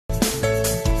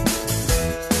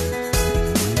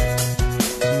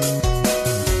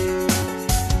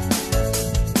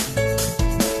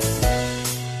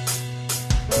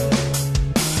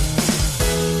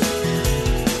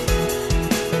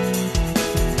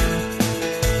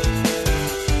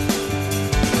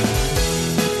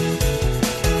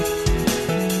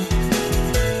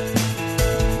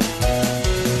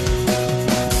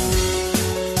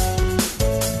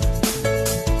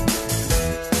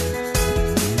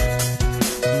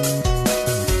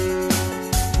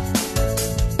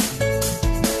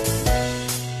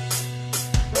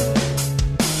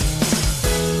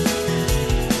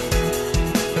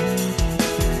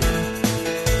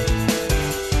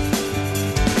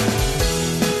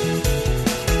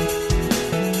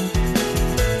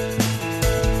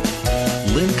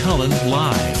Cullen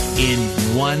live in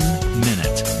 1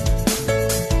 minute.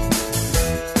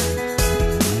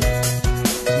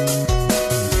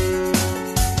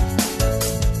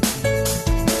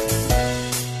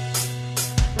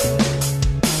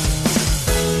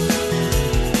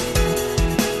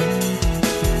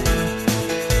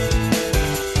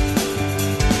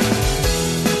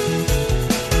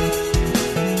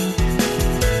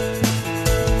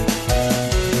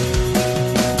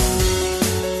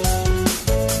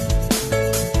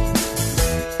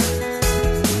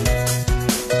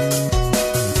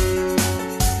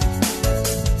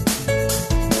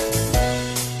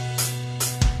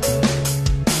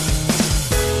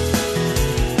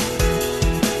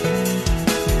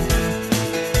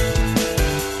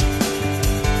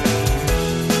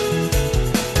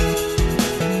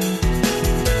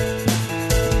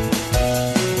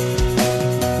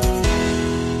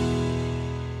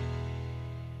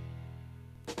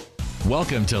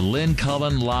 Welcome to Lynn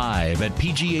Cullen Live at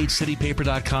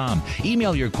pghcitypaper.com.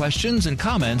 Email your questions and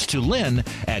comments to Lynn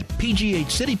at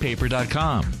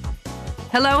pghcitypaper.com.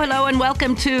 Hello, and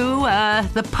welcome to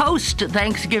the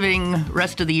post-Thanksgiving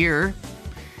rest of the year.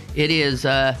 It is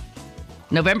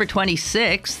November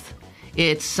 26th.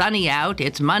 It's sunny out.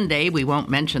 It's Monday. We won't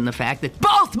mention the fact that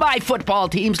both my football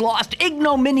teams lost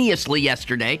ignominiously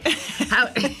yesterday.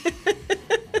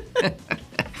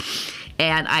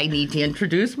 And I need to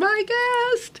introduce my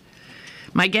guest.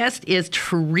 My guest is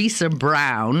Theresa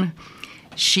Brown.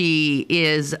 She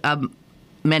is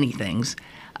many things,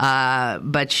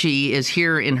 but she is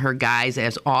here in her guise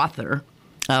as author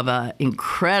of an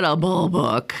incredible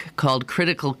book called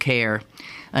Critical Care.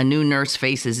 A new nurse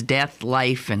faces death,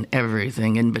 life, and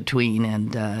everything in between.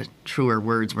 And truer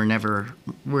words were never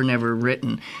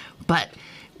written. But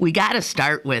we got to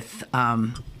start with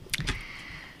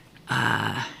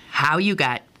how you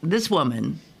got. This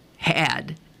woman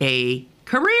had a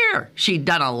career. She'd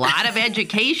done a lot of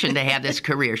education to have this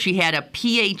career. She had a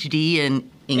PhD in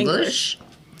English.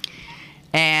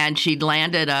 And she'd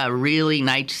landed a really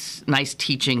nice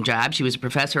teaching job. She was a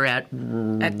professor at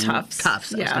Tufts.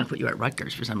 Tufts. Yeah. I was going to put you at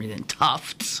Rutgers for some reason.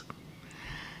 Tufts,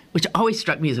 which always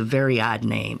struck me as a very odd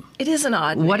name. It is an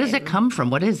odd name. What does it come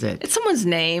from? What is it? It's someone's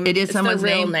name. It is someone's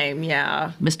their real name? name,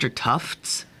 yeah. Mr.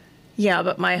 Tufts? Yeah,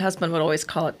 but my husband would always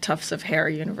call it Tufts of Hair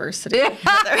University. Because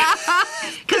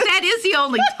that is the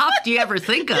only tuft you ever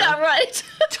think of. Yeah, right.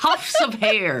 Tufts of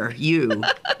hair, you.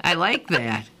 I like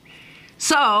that.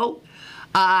 So,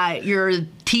 you're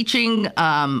teaching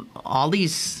all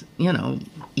these,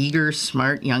 eager,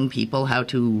 smart young people how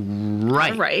to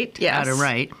write. How to write, yes. How to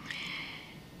write.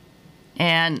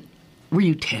 And were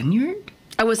you tenured?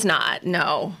 I was not,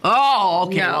 no. Oh,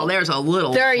 okay. No. Well, there's a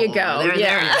little. There you go. There it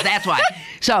is. That's why.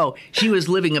 So she was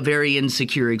living a very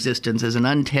insecure existence as an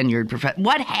untenured professor.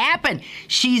 What happened?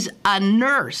 She's a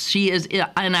nurse. She is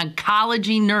an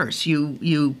oncology nurse.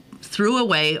 You threw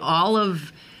away all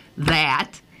of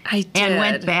that. I did. And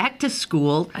went back to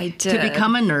school I did. to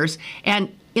become a nurse.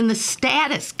 And in the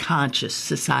status-conscious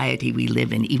society we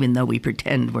live in, even though we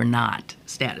pretend we're not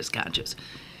status-conscious,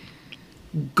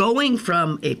 going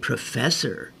from a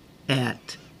professor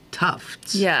at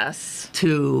Tufts Yes.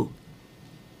 to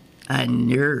a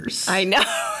nurse I know.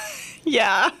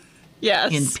 Yeah.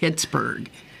 Yes. in Pittsburgh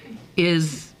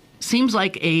seems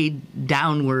like a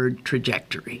downward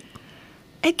trajectory.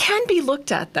 It can be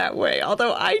looked at that way,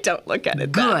 although I don't look at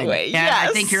it that way. Yeah, Yes.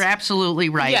 I think you're absolutely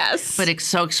right. Yes. But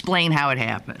so explain how it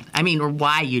happened. I mean, or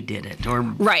why you did it.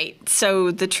 Right.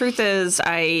 So the truth is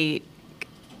I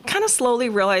kind of slowly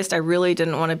realized I really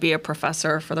didn't want to be a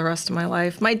professor for the rest of my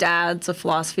life. My dad's a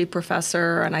philosophy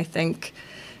professor, and I think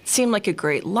it seemed like a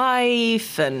great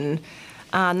life. And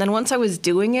then once I was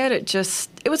doing it,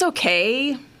 it was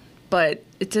okay, but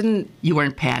it didn't. You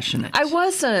weren't passionate. I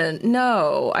wasn't.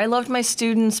 No. I loved my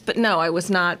students, but no, I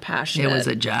was not passionate. It was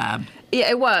a job.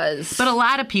 Yeah, it was. But a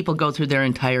lot of people go through their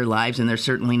entire lives, and they're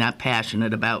certainly not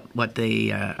passionate about what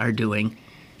they are doing.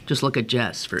 Just look at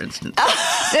Jess, for instance.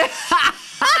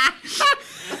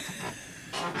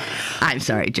 I'm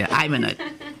sorry, Jess.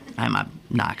 I'm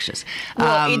obnoxious.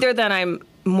 Well, either then I'm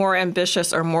more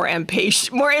ambitious or more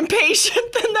impatient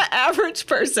than the average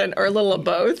person, or a little of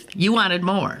both. You wanted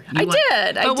more. I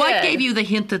did. But what gave you the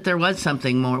hint that there was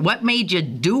something more? What made you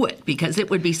do it? Because it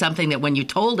would be something that when you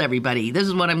told everybody, this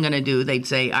is what I'm going to do, they'd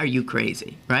say, are you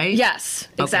crazy, right? Yes,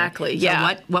 exactly. Okay.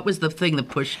 Yeah. So what was the thing that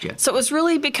pushed you? So it was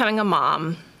really becoming a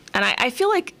mom. And I feel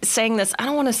like saying this, I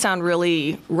don't want to sound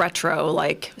really retro,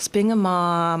 like it's being a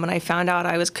mom, and I found out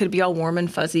I could be all warm and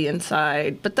fuzzy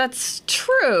inside. But that's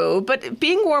true. But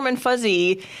being warm and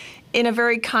fuzzy in a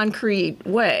very concrete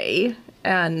way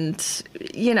And,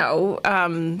 you know,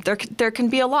 there can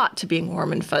be a lot to being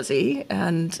warm and fuzzy,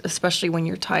 and especially when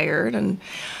you're tired. And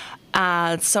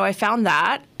so I found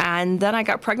that. And then I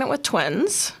got pregnant with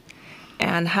twins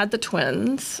and had the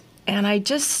twins. And I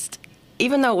just,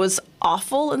 even though it was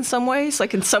awful in some ways,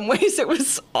 like in some ways it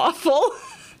was awful.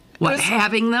 What,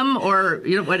 having them, or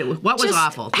you know what was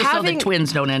awful? Just so the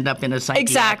twins don't end up in a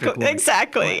psychiatric ward.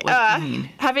 Exactly. What do you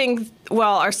mean?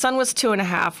 Our son was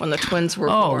 2.5 when the twins were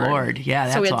born. Oh, Lord. Yeah,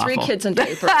 that's awful. So we had 3 kids in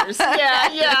diapers. Yeah.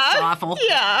 That's awful.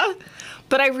 Yeah.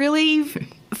 But I really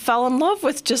fell in love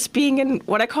with just being in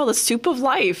what I call the soup of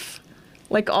life.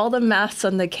 Like all the mess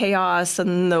and the chaos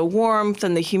and the warmth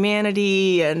and the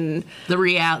humanity and... The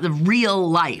real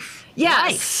life. Yes.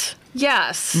 Life.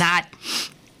 Yes. Not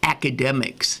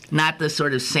academics, not the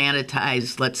sort of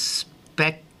sanitized, let's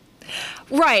spec.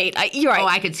 Right, you're right. Oh,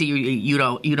 I could see you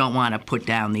don't want to put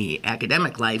down the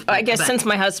academic life. I guess since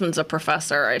my husband's a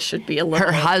professor, I should be a little.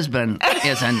 Her husband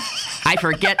isn't. I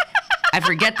forget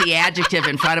the adjective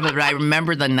in front of it, but I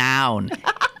remember the noun.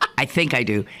 I think I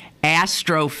do.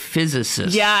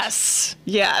 Astrophysicist.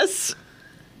 Yes.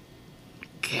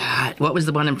 God, what was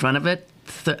the one in front of it?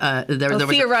 There was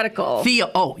theoretical.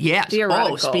 Oh, yes.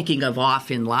 Theoretical. Oh, speaking of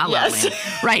off in La La Land.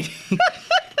 Right.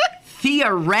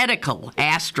 Theoretical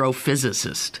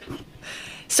astrophysicist.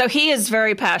 So he is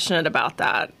very passionate about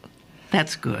that.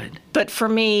 That's good. But for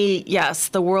me, yes,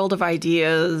 the world of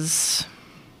ideas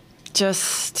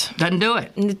just... Doesn't do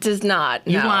it. It does not,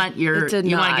 You no. want to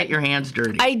get your hands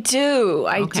dirty. I do.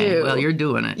 Okay, well, you're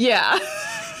doing it. Yeah.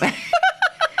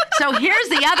 So here's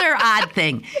the other odd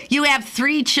thing. You have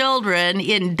 3 children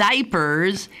in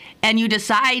diapers, and you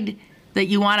decide that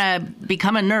you want to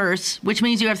become a nurse, which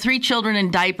means you have 3 children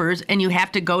in diapers, and you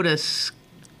have to go to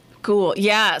school.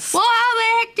 Yes. Well, how the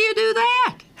heck do you do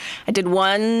that? I did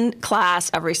 1 class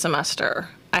every semester.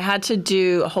 I had to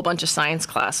do a whole bunch of science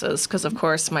classes because, of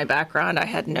course, my background, I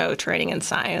had no training in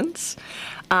science.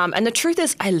 And the truth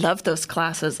is, I loved those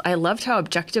classes. I loved how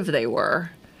objective they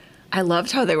were. I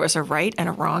loved how there was a right and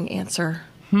a wrong answer.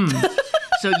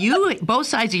 So both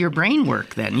sides of your brain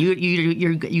work then.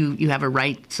 You have a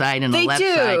right side and a left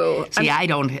side. See, I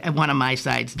don't. One of my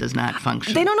sides does not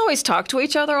function. They don't always talk to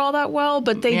each other all that well,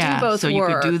 but they do both work. So you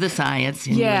could do the science,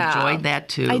 and you enjoyed that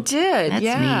too. I did. That's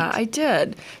neat. I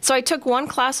did. So I took 1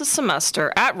 class a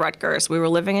semester at Rutgers. We were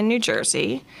living in New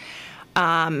Jersey,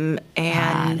 and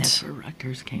that's where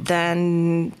Rutgers came from.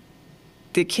 Then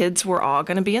the kids were all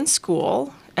going to be in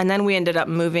school. And then we ended up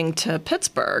moving to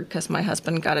Pittsburgh because my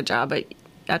husband got a job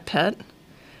at Pitt.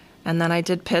 And then I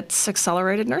did Pitt's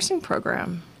accelerated nursing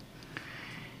program.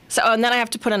 So, and then I have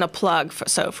to put in a plug.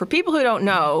 For people who don't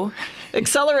know,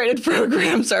 accelerated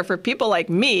programs are for people like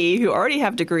me who already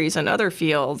have degrees in other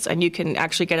fields, and you can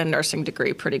actually get a nursing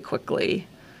degree pretty quickly.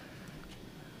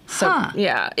 So,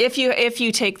 yeah, if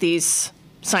you take these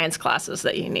science classes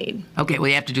that you need. Okay, well,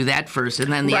 you have to do that first,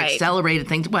 and then the accelerated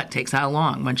things. What takes how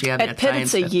long once you have that Pitt,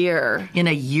 science? It's a year. In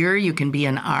a year, you can be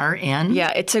an RN.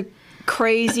 Yeah, it's a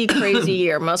crazy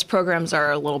year. Most programs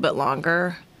are a little bit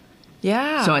longer.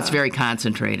 Yeah. So it's very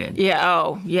concentrated. Yeah.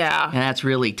 Oh, yeah. And that's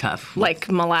really tough. Like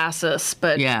molasses,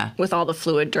 but with all the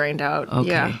fluid drained out. Okay.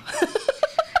 Yeah.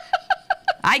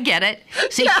 I get it.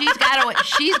 See,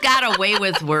 she's got a way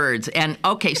with words. And,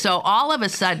 okay, so all of a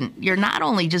sudden, you're not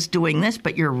only just doing this,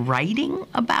 but you're writing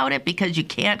about it because you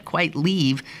can't quite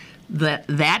leave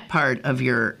that part of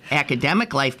your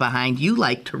academic life behind. You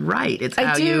like to write. It's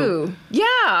how you...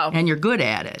 Yeah. And you're good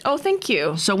at it. Oh, thank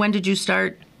you. So when did you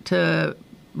start to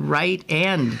write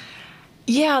and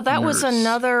that nurse? Was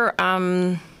another...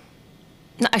 I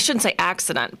shouldn't say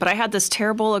accident, but I had this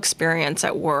terrible experience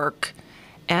at work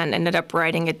and ended up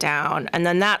writing it down. And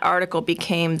then that article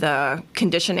became the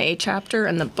Condition A chapter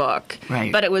in the book. Right.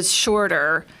 But it was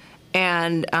shorter,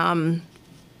 and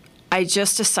I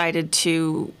just decided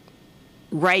to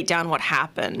write down what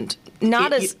happened.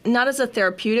 Not as a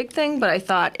therapeutic thing, but I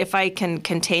thought if I can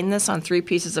contain this on 3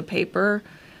 pieces of paper,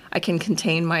 I can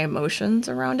contain my emotions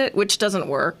around it, which doesn't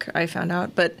work, I found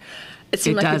out. But it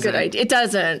seemed like a good idea. It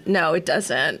doesn't. No, it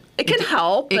doesn't. It can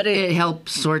help, but it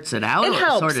helps sorts it out. It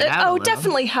helps. Sort it out it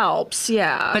definitely helps.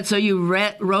 Yeah. But so you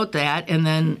wrote that, and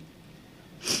then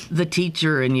the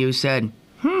teacher and you said,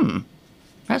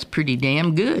 that's pretty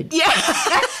damn good. Yeah.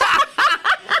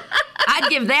 I'd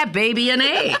give that baby an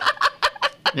A.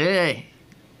 Yeah.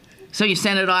 So you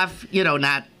sent it off, you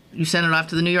sent it off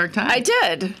to the New York Times? I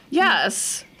did,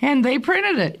 yes. And they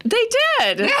printed it. They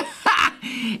did.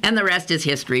 And the rest is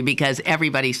history, because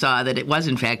everybody saw that it was,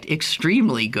 in fact,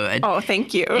 extremely good. Oh,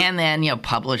 thank you. And then,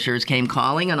 publishers came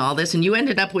calling and all this, and you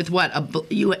ended up with what?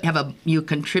 You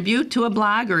contribute to a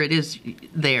blog, or it is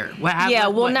there?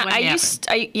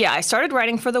 I started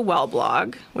writing for the Well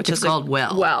blog, which is called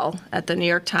Well. Well at the New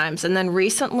York Times, and then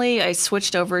recently I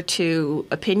switched over to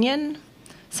Opinion.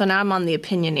 So now I'm on the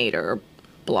Opinionator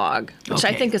blog, which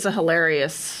I think is a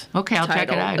hilarious Okay, I'll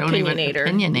check it out.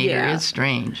 Opinionator is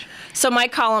strange. So my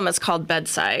column is called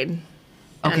Bedside.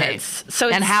 Okay.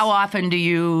 And how often do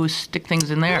you stick things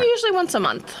in there? Usually once a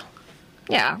month.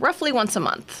 Yeah, roughly once a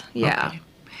month. Yeah. Okay.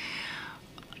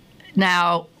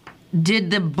 Now,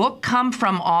 did the book come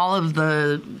from all of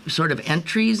the sort of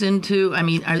entries into,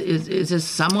 is this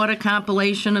somewhat a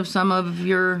compilation of some of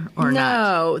your, or not?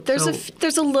 No,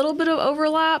 there's a little bit of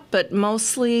overlap, but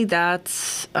mostly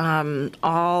that's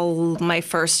all my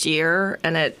first year,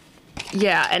 and it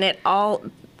all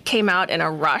came out in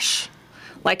a rush.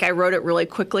 Like, I wrote it really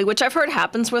quickly, which I've heard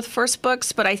happens with first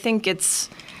books, but I think it's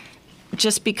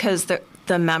just because the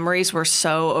memories were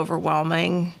so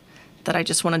overwhelming that I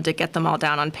just wanted to get them all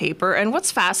down on paper. And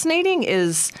what's fascinating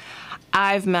is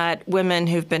I've met women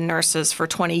who've been nurses for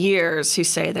 20 years who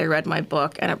say they read my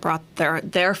book and it brought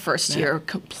their first year.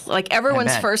 Like,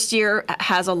 everyone's first year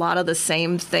has a lot of the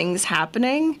same things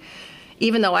happening,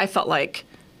 even though I felt like,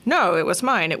 no, it was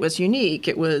mine. It was unique.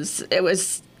 It was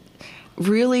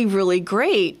really, really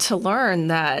great to learn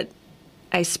that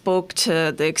I spoke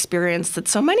to the experience that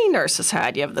so many nurses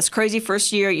had. You have this crazy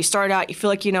first year. You start out, you feel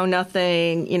like you know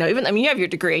nothing. You have your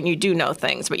degree and you do know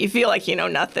things, but you feel like you know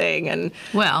nothing. And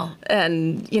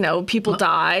people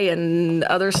die and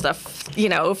other stuff.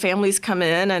 Families come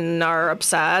in and are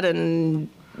upset, and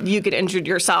you get injured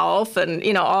yourself,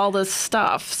 and all this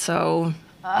stuff. So,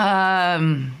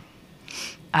 I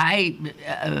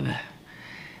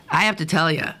have to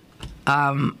tell you,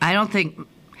 I don't think.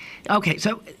 Okay,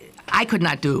 so I could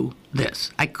not do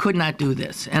this.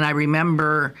 And I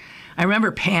remember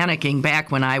panicking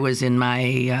back when I was in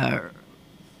my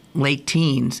late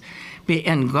teens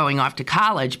and going off to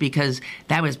college, because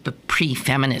that was the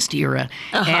pre-feminist era.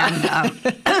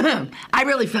 And I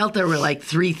really felt there were like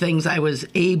three things I was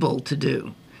able to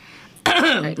do.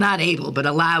 Right. Not able, but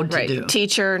allowed to do.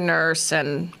 Teacher, nurse,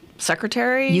 and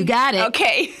secretary? You got it.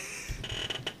 Okay.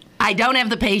 I don't have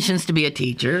the patience to be a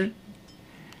teacher.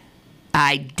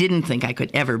 I didn't think I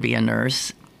could ever be a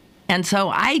nurse. And so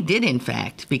I did, in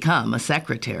fact, become a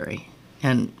secretary,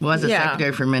 and was a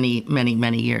secretary for many, many,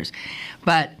 many years.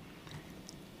 But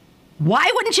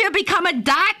why wouldn't you become a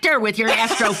doctor with your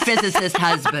astrophysicist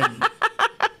husband?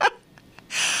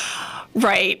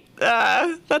 Right.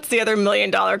 That's the other $1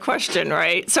 million question,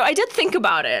 right? So I did think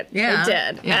about it. Yeah. I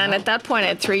did. Yeah. And at that point, I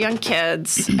had 3 young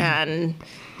kids and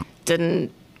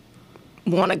didn't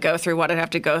want to go through what I'd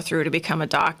have to go through to become a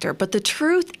doctor. But the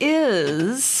truth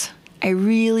is, I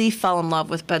really fell in love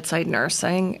with bedside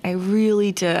nursing. I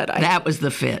really did. That was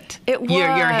the fit. It was. You're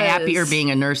happier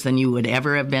being a nurse than you would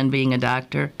ever have been being a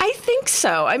doctor? I think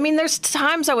so. I mean, there's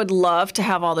times I would love to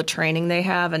have all the training they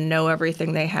have and know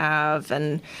everything they have,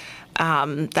 and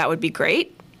that would be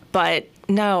great. But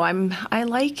no, I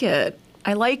like it.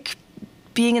 I like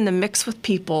being in the mix with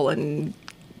people and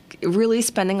really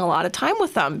spending a lot of time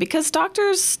with them, because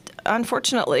doctors,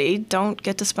 unfortunately, don't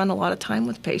get to spend a lot of time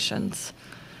with patients.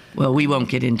 Well, we won't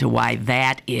get into why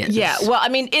that is. Yeah, well, I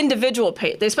mean, individual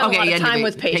patients. They spend a lot of time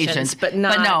with patients, but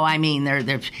not. But no, I mean,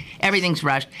 everything's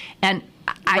rushed. And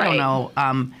I don't know.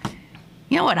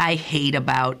 You know what I hate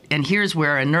about, and here's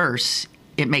where a nurse,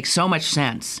 it makes so much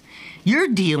sense. You're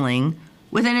dealing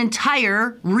with an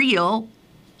entire real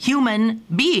human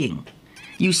being.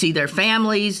 You see their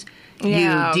families.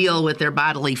 You deal with their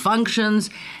bodily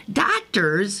functions.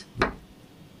 Doctors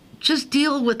just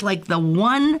deal with, like, the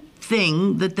one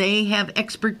thing that they have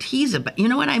expertise about. You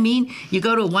know what I mean? You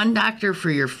go to one doctor for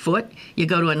your foot, you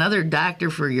go to another doctor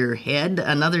for your head,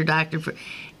 another doctor for...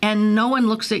 And no one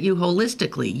looks at you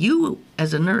holistically. You,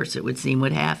 as a nurse, it would seem,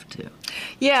 would have to.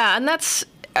 Yeah, and that's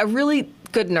a really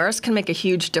good nurse can make a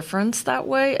huge difference that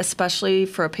way, especially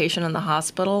for a patient in the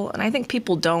hospital. And I think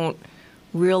people don't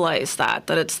realize that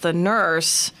it's the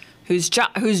nurse whose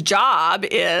job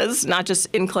is not just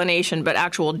inclination, but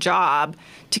actual job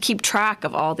to keep track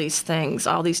of all these things,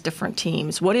 all these different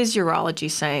teams. What is urology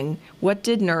saying? What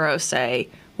did neuro say?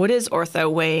 What is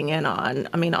ortho weighing in on?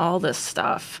 I mean, all this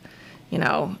stuff,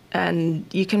 and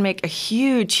you can make a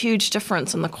huge, huge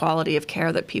difference in the quality of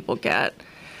care that people get.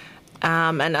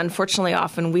 And unfortunately,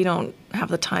 often we don't have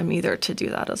the time either to do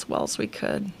that as well as we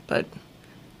could, but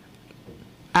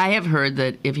I have heard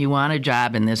that if you want a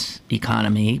job in this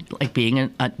economy, like getting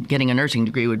a nursing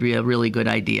degree would be a really good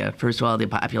idea. First of all, the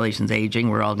population's aging.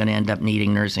 We're all going to end up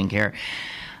needing nursing care.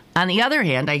 On the other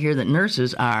hand, I hear that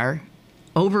nurses are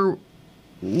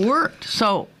overworked.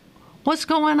 So what's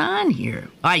going on here?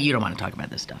 You don't want to talk about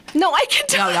this stuff. No, I can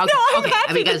talk. No, I'm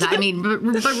happy because,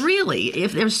 but really,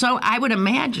 if there's I would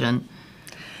imagine...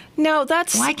 No,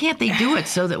 that's... Why can't they do it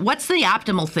so that... What's the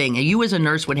optimal thing? You as a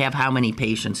nurse would have how many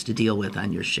patients to deal with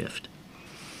on your shift?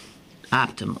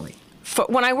 Optimally.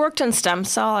 When I worked in stem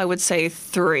cell, I would say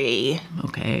 3.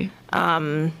 Okay.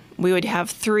 We would have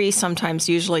 3, sometimes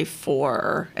usually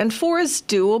 4. And 4 is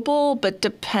doable, but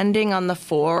depending on the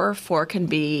 4 can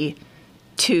be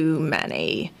too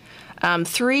many.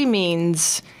 3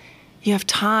 means you have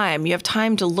time. You have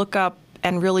time to look up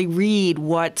and really read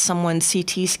what someone's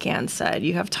CT scan said.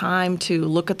 You have time to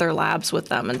look at their labs with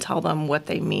them and tell them what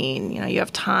they mean. You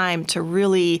have time to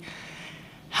really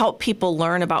help people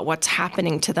learn about what's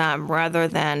happening to them rather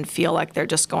than feel like they're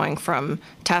just going from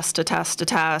test to test to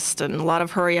test and a lot of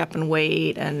hurry up and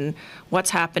wait and what's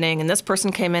happening. And this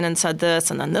person came in and said this,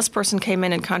 and then this person came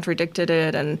in and contradicted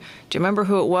it. And do you remember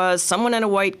who it was? Someone in a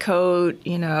white coat,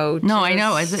 No, I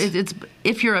know. It's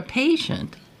if you're a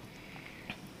patient,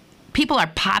 people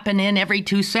are popping in every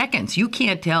 2 seconds. You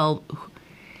can't tell.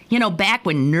 Back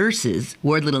when nurses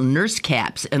wore little nurse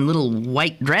caps and little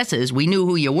white dresses, we knew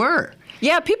who you were.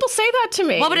 Yeah, people say that to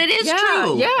me. Well, but it is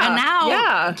true. Yeah, and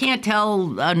now you can't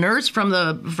tell a nurse from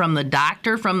the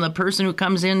doctor from the person who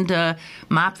comes in to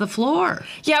mop the floor.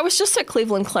 Yeah, I was just at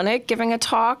Cleveland Clinic giving a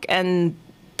talk, and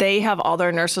they have all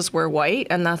their nurses wear white,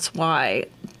 and that's why.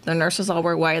 The nurses all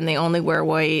wear white, and they only wear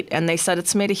white. And they said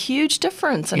it's made a huge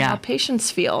difference in how patients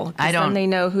feel, because then they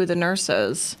know who the nurse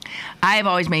is. I've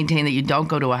always maintained that you don't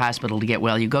go to a hospital to get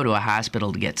well. You go to a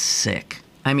hospital to get sick.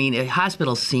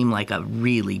 Hospitals seem like a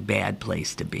really bad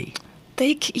place to be.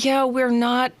 We're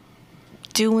not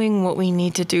doing what we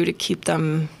need to do to keep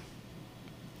them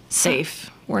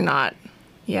safe. We're not.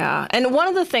 Yeah. And one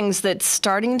of the things that's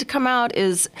starting to come out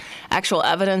is actual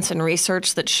evidence and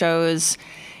research that shows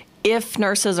if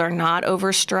nurses are not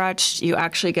overstretched, you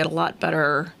actually get a lot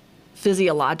better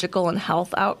physiological and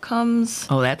health outcomes.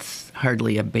 Oh, that's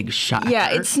hardly a big shocker.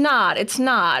 Yeah, it's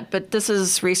not. But this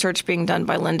is research being done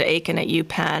by Linda Aiken at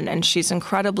UPenn, and she's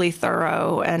incredibly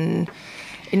thorough and,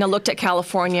 looked at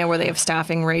California where they have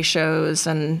staffing ratios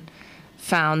and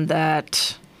found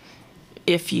that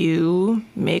if you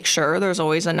make sure there's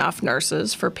always enough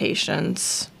nurses for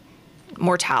patients,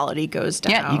 mortality goes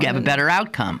down. Yeah, you have a better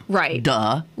outcome. Right.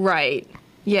 Duh. Right.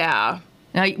 Yeah.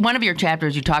 Now, one of your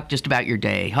chapters, you talked just about your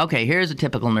day. Okay, here's a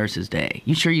typical nurse's day.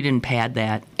 You sure you didn't pad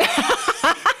that?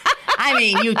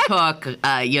 You took,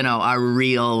 a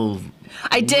real...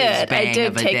 I did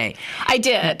day. I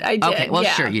did. Okay, well,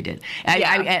 sure you did.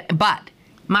 But,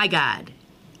 my God,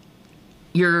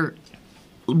 you're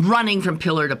running from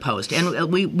pillar to post.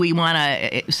 And we want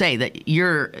to say that you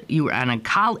were an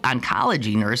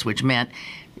oncology nurse, which meant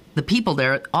the people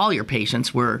there, all your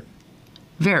patients were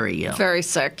very ill. Very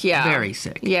sick, yeah. Very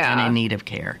sick. Yeah. And in need of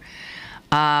care.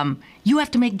 You have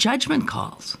to make judgment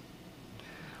calls.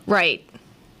 Right.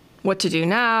 What to do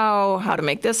now, how to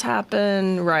make this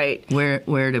happen, right.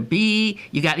 Where to be.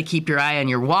 You got to keep your eye on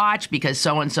your watch because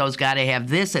so-and-so's got to have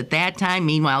this at that time.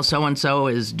 Meanwhile, so-and-so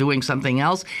is doing something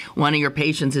else. One of your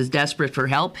patients is desperate for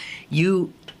help.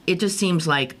 It just seems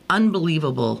like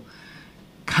unbelievable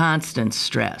constant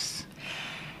stress.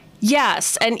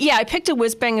 Yes, and I picked a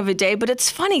whiz-bang of a day, but it's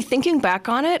funny, thinking back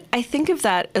on it, I think of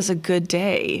that as a good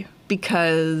day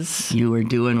because... You were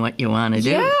doing what you want to do.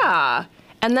 Yeah,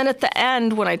 and then at the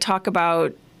end, when I talk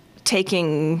about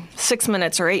taking 6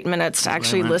 minutes or 8 minutes to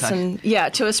actually listen to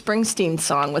a Springsteen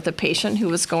song with a patient who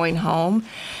was going home,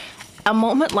 a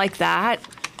moment like that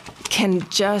can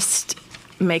just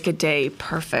make a day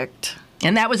perfect.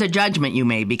 And that was a judgment you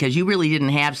made because you really didn't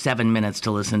have 7 minutes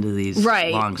to listen to these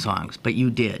long songs, but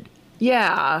you did.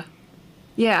 Yeah.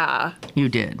 Yeah. You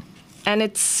did. And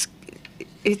it's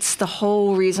the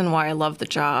whole reason why I love the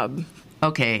job.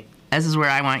 Okay. This is where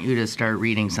I want you to start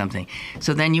reading something.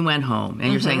 So then you went home, and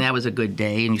you're saying that was a good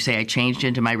day, and you say, I changed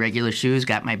into my regular shoes,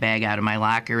 got my bag out of my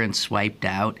locker, and swiped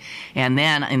out. And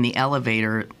then in the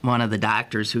elevator, one of the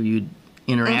doctors who you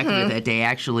interacted with that day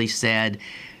actually said,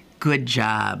 good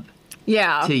job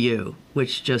to you,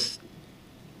 which just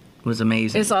was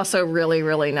amazing. It's also really,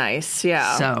 really nice,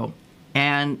 yeah. So,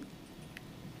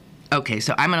 okay,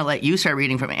 so I'm going to let you start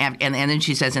reading from, and then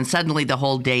she says, and suddenly the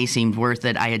whole day seemed worth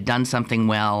it. I had done something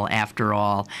well after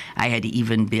all. I had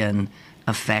even been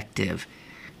effective.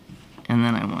 And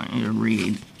then I want you to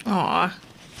read. Aw.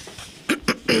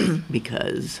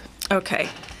 Because. Okay.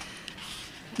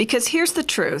 Because here's the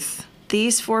truth.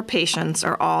 These 4 patients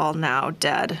are all now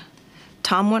dead.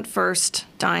 Tom went first,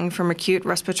 dying from acute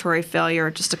respiratory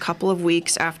failure just a couple of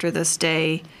weeks after this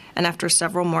day and after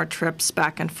several more trips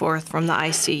back and forth from the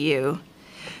ICU.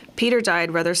 Peter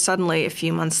died rather suddenly a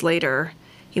few months later.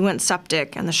 He went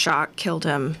septic and the shock killed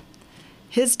him.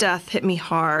 His death hit me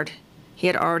hard. He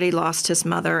had already lost his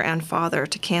mother and father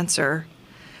to cancer.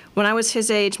 When I was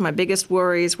his age, my biggest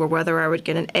worries were whether I would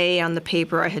get an A on the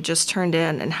paper I had just turned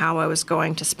in and how I was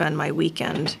going to spend my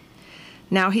weekend.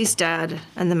 Now he's dead,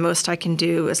 and the most I can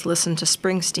do is listen to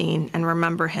Springsteen and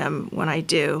remember him when I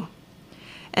do.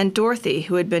 And Dorothy,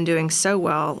 who had been doing so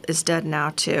well, is dead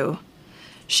now too.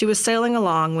 She was sailing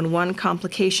along when one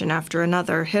complication after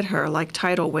another hit her like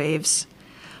tidal waves.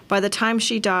 By the time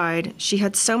she died, she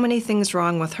had so many things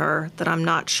wrong with her that I'm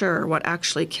not sure what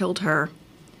actually killed her.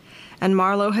 And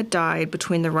Marlo had died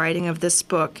between the writing of this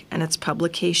book and its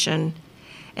publication.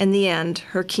 In the end,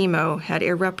 her chemo had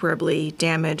irreparably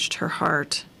damaged her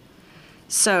heart.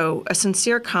 So, a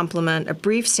sincere compliment, a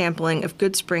brief sampling of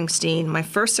good Springsteen, my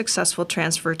first successful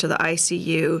transfer to the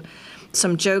ICU,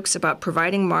 some jokes about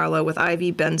providing Marlo with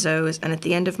IV benzos, and at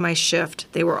the end of my shift,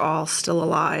 they were all still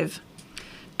alive.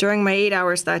 During my 8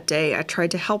 hours that day, I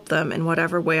tried to help them in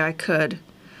whatever way I could.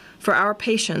 For our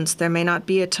patients, there may not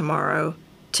be a tomorrow.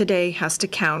 Today has to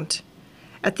count.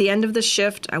 At the end of the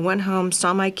shift, I went home,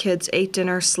 saw my kids, ate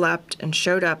dinner, slept, and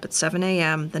showed up at 7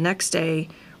 a.m. the next day,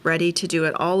 ready to do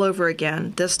it all over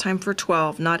again, this time for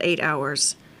 12, not 8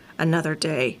 hours. Another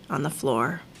day on the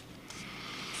floor.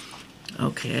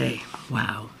 Okay,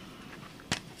 wow.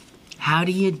 How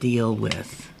do you deal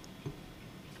with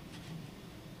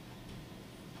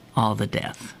all the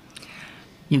death?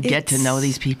 You get to know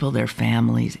these people, their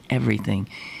families, everything.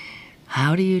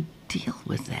 How do you deal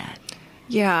with that?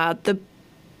 Yeah, the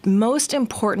most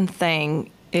important thing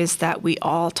is that we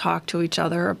all talk to each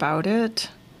other about it.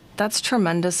 That's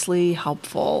tremendously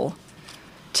helpful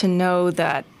to know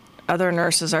that other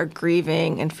nurses are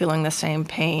grieving and feeling the same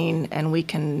pain, and we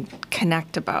can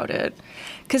connect about it.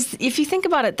 Because if you think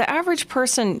about it, the average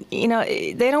person,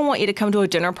 they don't want you to come to a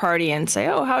dinner party and say,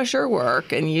 "Oh, how's your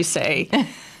work?" And you say,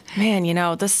 "Man,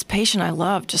 this patient I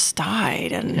love just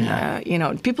died."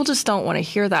 And, people just don't want to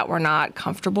hear that. We're not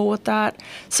comfortable with that.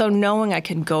 So knowing I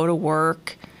can go to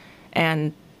work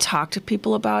and talk to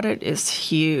people about it is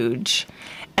huge.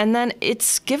 And then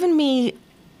it's given me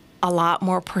a lot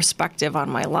more perspective on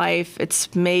my life.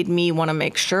 It's made me want to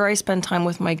make sure I spend time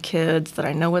with my kids, that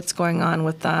I know what's going on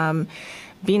with them.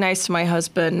 Be nice to my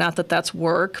husband, not that that's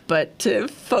work, but to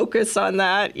focus on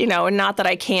that, and not that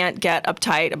I can't get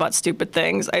uptight about stupid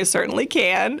things. I certainly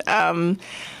can.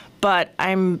 But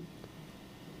I'm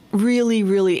really,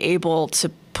 really able to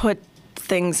put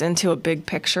things into a big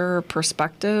picture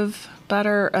perspective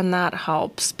better, and that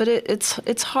helps. But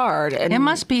it's hard. And it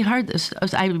must be hard.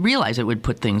 I realize it would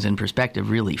put things in perspective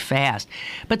really fast.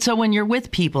 But so when you're with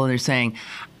people and they're saying,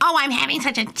 "Oh, I'm having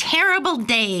such a terrible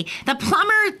day. The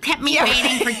plumber kept me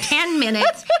waiting for 10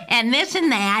 minutes and this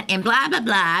and that and blah, blah,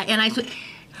 blah." And I said,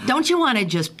 don't you want to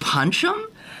just punch them?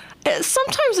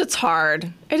 Sometimes it's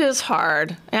hard. It is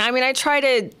hard. I mean, I try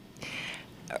to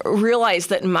realize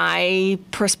that my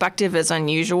perspective is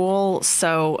unusual.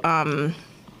 So,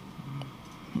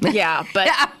 yeah, but...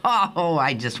 Oh,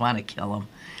 I just want to kill them.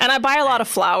 And I buy a lot of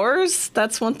flowers.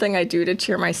 That's one thing I do to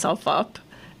cheer myself up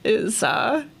is...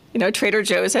 Trader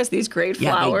Joe's has these great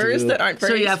flowers that aren't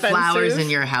very expensive. So you have flowers in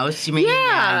your house? You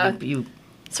mean,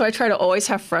 So I try to always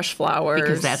have fresh flowers.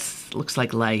 Because that looks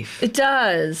like life. It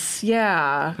does,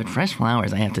 yeah. But fresh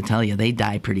flowers, I have to tell you, they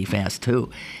die pretty fast, too.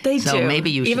 They do. So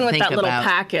maybe you should think about... Even with that little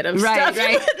packet of stuff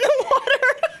in the water.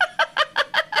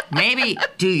 Maybe,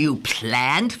 do you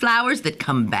plant flowers that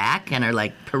come back and are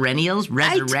like perennials,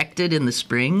 resurrected in the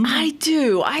spring? I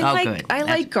do. I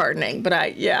like gardening, but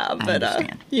I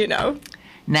understand.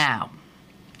 Now,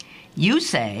 you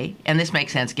say, and this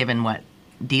makes sense given what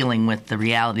dealing with the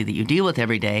reality that you deal with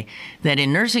every day, that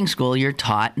in nursing school you're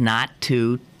taught not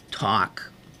to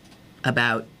talk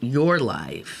about your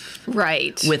life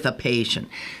with a patient.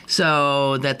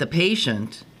 So that the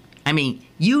patient,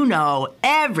 you know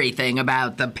everything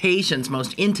about the patient's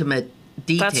most intimate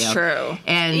detail. That's true.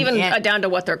 And even down to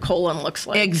what their colon looks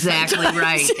like. Exactly,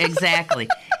 right, exactly.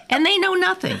 And they know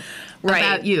nothing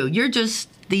about you. You're just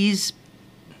these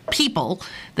people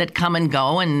that come and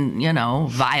go and,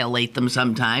 violate them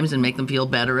sometimes and make them feel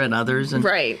better at others. And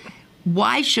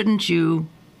why shouldn't you,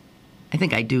 I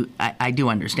think I do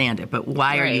understand it, but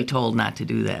why are you told not to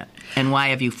do that? And why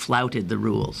have you flouted the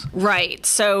rules?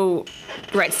 So,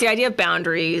 it's the idea of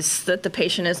boundaries, that the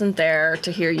patient isn't there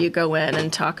to hear you go in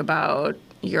and talk about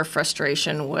your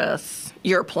frustration with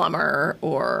you're a plumber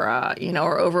or,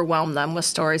 or overwhelm them with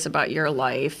stories about your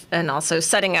life. And also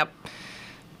setting up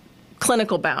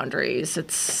clinical boundaries.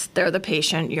 They're the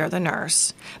patient, you're the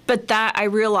nurse. But that I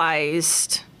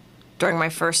realized during my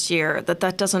first year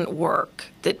that doesn't work,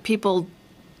 that people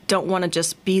don't want to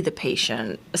just be the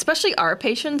patient, especially our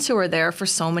patients who are there for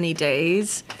so many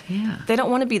days. Yeah. They don't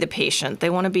want to be the patient.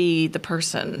 They want to be the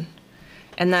person.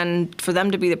 And then for them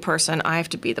to be the person, I have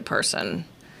to be the person.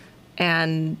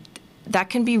 And that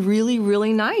can be really,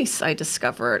 really nice, I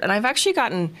discovered. And I've actually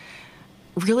gotten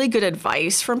really good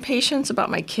advice from patients about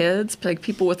my kids, like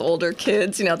people with older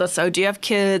kids. They'll say, do you have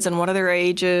kids and what are their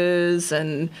ages?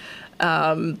 And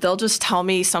they'll just tell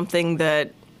me something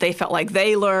that they felt like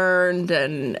they learned.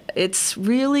 And it's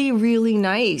really, really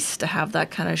nice to have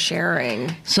that kind of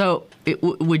sharing. So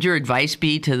would your advice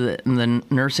be to the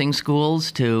nursing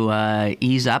schools to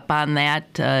ease up on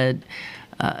that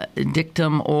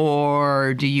dictum,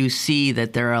 or do you see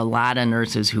that there are a lot of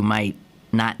nurses who might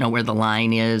not know where the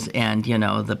line is, and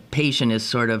the patient is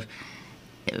sort of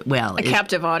a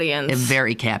captive audience, a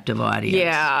very captive audience?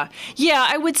 Yeah.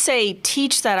 I would say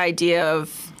teach that idea of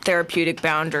therapeutic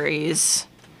boundaries,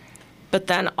 but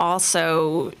then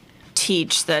also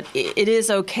teach that it is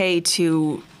okay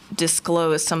to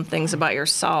disclose some things about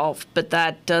yourself, but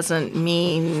that doesn't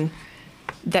mean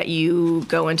that you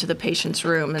go into the patient's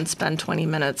room and spend 20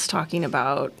 minutes talking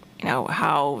about,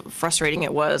 how frustrating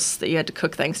it was that you had to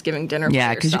cook Thanksgiving dinner.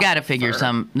 Yeah, because you got to figure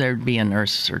there'd be a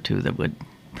nurse or two that would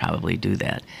probably do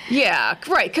that. Yeah,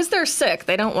 right, because they're sick.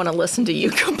 They don't want to listen to you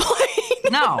complain.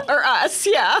 No. Or us,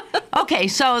 yeah. Okay,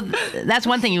 so that's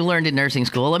one thing you learned in nursing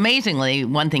school. Amazingly,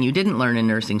 one thing you didn't learn in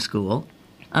nursing school,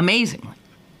 amazingly,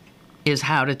 is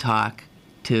how to talk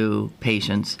to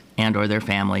patients and or their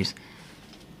families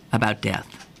about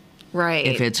death. Right.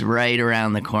 If it's right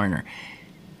around the corner.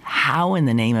 How in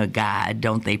the name of God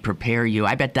don't they prepare you?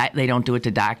 I bet they don't do it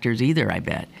to doctors either, I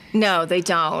bet. No, they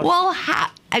don't. Well,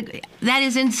 that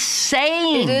is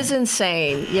insane. It is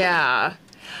insane, yeah.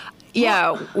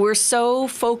 Yeah, we're so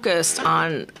focused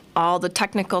on all the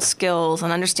technical skills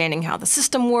and understanding how the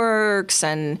system works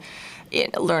and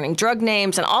learning drug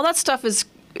names, and all that stuff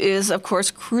is of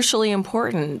course crucially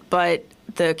important, but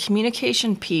the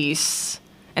communication piece,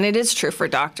 and it is true for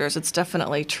doctors, it's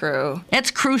definitely true.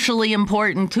 It's crucially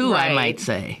important too, right. I might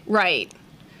say. Right.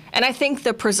 And I think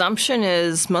the presumption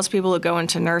is most people who go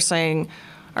into nursing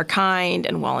are kind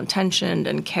and well-intentioned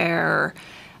and care,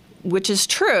 which is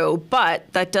true,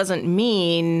 but that doesn't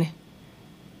mean,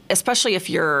 especially if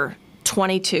you're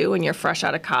 22 and you're fresh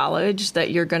out of college,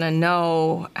 that you're going to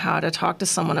know how to talk to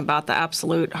someone about the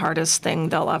absolute hardest thing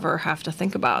they'll ever have to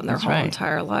think about in their whole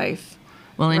entire life.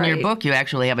 Well, in your book, you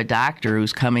actually have a doctor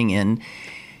who's coming in,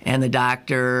 and the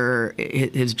doctor,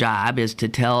 his job is to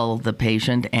tell the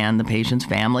patient and the patient's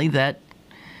family that,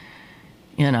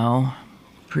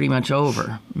 pretty much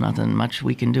over. Nothing much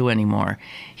we can do anymore.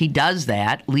 He does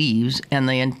that, leaves, and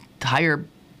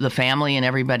the family and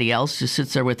everybody else just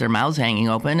sits there with their mouths hanging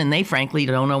open, and they frankly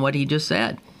don't know what he just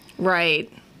said.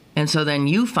 Right. And so then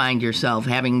you find yourself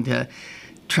having to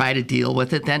try to deal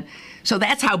with it then. So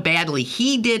that's how badly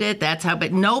he did it.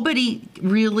 But nobody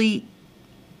really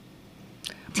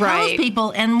tells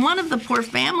people. And one of the poor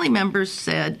family members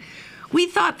said, we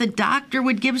thought the doctor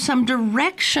would give some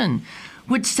direction,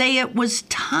 would say it was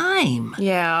time.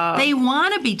 Yeah. They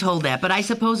want to be told that. But I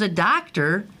suppose a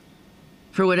doctor,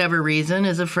 for whatever reason,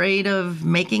 is afraid of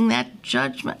making that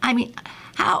judgment. I mean,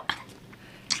 how?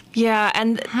 Yeah,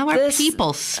 and how are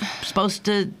people supposed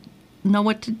to know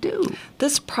what to do?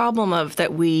 This problem of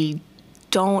that we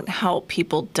don't help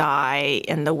people die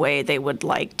in the way they would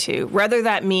like to. Whether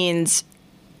that means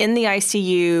in the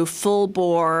ICU, full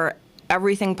bore,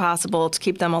 everything possible to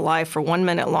keep them alive for 1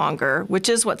 minute longer, which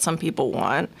is what some people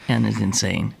want. And is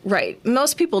insane. Right.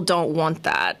 Most people don't want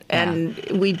that. And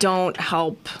we don't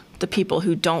help the people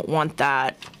who don't want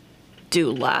that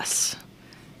do less.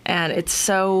 And it's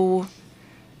so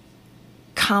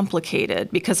complicated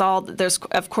because there's,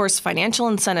 of course, financial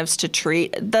incentives to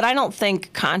treat that I don't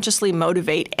think consciously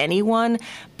motivate anyone.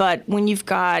 But when you've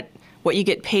got what you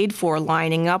get paid for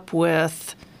lining up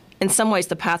with, in some ways,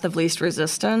 the path of least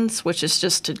resistance, which is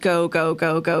just to go, go,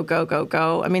 go, go, go, go,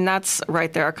 go. I mean, that's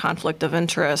right there a conflict of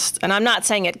interest. And I'm not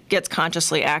saying it gets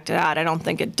consciously acted out. I don't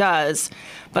think it does.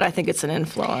 But I think it's an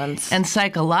influence. And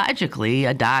psychologically,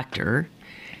 a doctor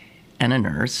and a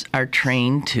nurse are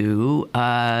trained to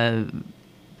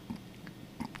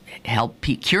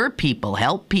cure people,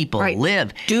 help people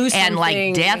live. Do something. And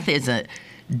like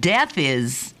death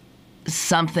is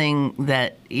something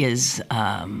that is,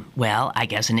 I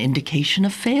guess an indication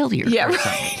of failure. Yeah, or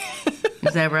right.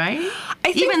 Is that right?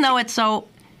 Even though it's so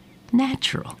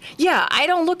natural. Yeah, I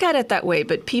don't look at it that way,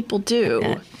 but people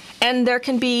do. And there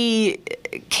can be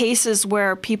cases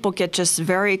where people get just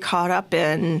very caught up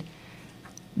in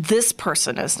this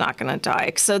person is not going to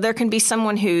die. So there can be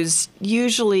someone who's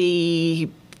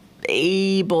usually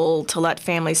able to let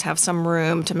families have some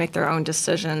room to make their own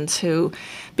decisions, who,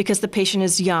 because the patient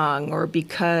is young or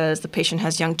because the patient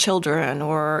has young children,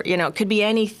 or, it could be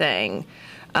anything.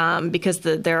 Because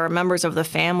there are members of the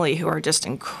family who are just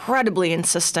incredibly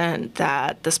insistent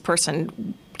that this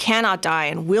person cannot die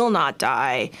and will not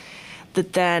die,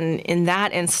 that then in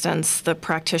that instance the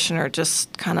practitioner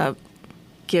just kind of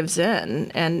gives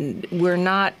in. And we're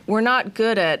not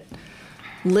good at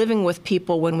living with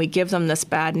people when we give them this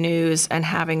bad news and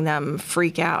having them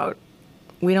freak out.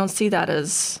 We don't see that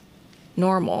as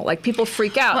normal. Like, people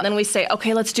freak out, and then we say,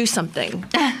 okay, let's do something.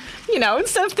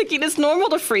 Instead of thinking it's normal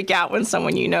to freak out when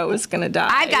someone is going to die.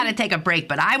 I've got to take a break,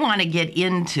 but I want to get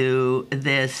into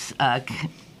this.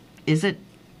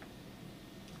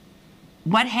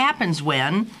 What happens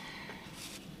when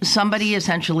somebody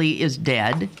essentially is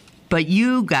dead, but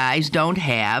you guys don't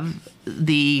have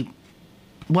the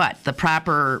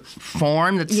proper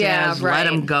form that says let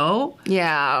them go?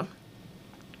 Yeah.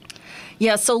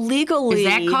 Yeah, so legally...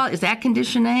 Is that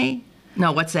Condition A?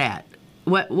 No, what's that?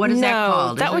 What is that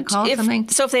called? Is it called something?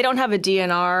 So if they don't have a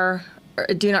DNR, or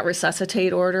a do not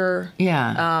resuscitate order...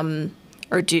 Yeah.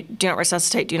 Or do not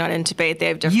resuscitate, do not intubate, they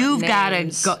have different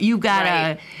names. You've got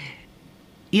to...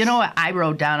 You know what I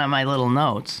wrote down on my little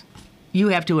notes? You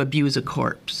have to abuse a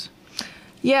corpse.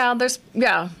 Yeah,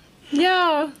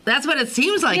 Yeah. That's what it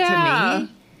seems like to me.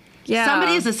 Yeah.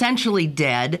 Somebody is essentially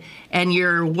dead, and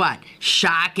you're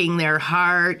shocking their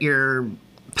heart, you're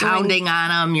pounding on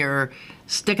them, you're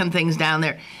sticking things down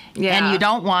there. Yeah. And you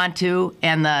don't want to,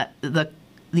 and the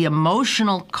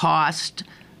emotional cost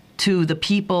to the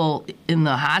people in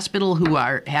the hospital who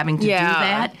are having to do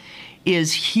that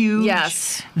is huge.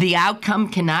 Yes. The outcome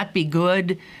cannot be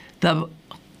good. That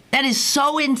is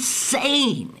so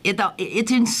insane.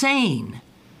 It's insane.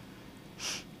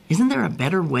 Isn't there a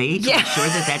better way to ensure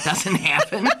that doesn't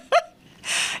happen?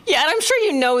 Yeah, and I'm sure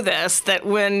you know this, that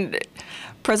when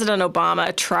President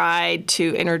Obama tried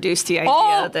to introduce the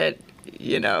idea that,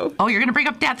 Oh, you're going to bring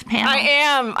up death panel? I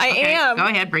am. Go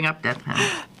ahead, bring up death panel.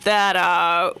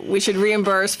 That we should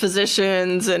reimburse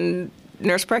physicians and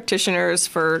nurse practitioners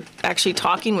for actually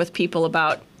talking with people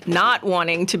about not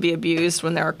wanting to be abused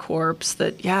when they're a corpse,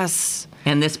 that yes.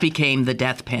 And this became the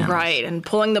death panel. Right, and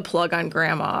pulling the plug on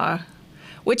grandma.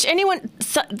 Which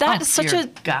that is such a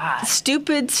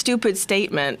stupid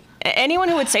statement. Anyone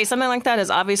who would say something like that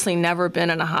has obviously never been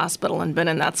in a hospital and been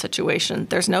in that situation.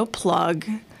 There's no plug.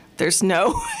 There's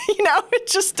no, it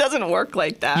just doesn't work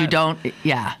like that. You don't,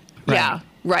 yeah. Right. Yeah,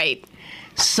 right.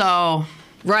 So.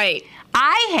 Right.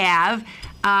 I have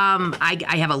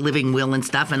I have a living will and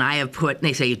stuff, and I have put,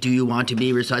 they say, do you want to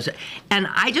be resuscitated? And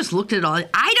I just looked at it all.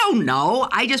 I don't know.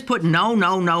 I just put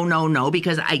no,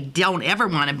 because I don't ever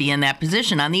want to be in that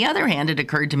position. On the other hand, it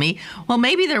occurred to me, well,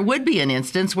 maybe there would be an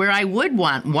instance where I would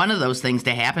want one of those things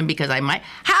to happen, because I might,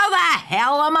 how the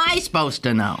hell am I supposed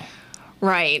to know?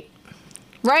 Right.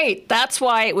 That's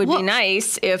why it would be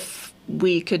nice if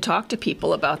we could talk to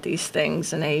people about these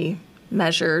things in a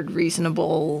measured,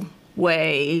 reasonable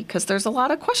way, because there's a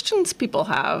lot of questions people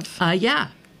have. Yeah.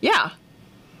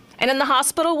 And in the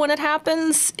hospital, when it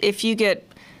happens, if you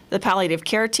get the palliative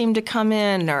care team to come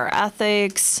in, or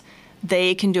ethics,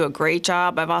 they can do a great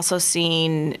job. I've also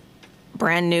seen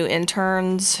brand new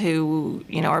interns who,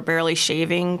 are barely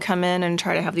shaving come in and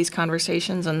try to have these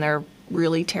conversations, and they're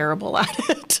really terrible at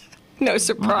it. No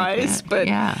surprise. But,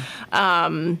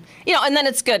 and then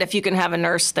it's good if you can have a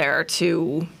nurse there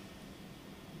to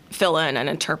fill in and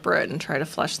interpret and try to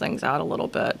flesh things out a little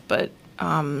bit. But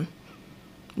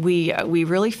we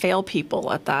really fail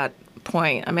people at that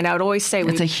point. I mean, I would always say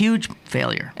it's a huge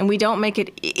failure. And we don't make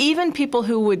it, even people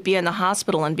who would be in the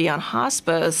hospital and be on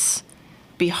hospice,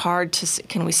 be hard to,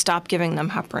 can we stop giving them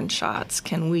heparin shots?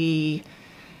 Can we,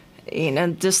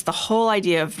 just the whole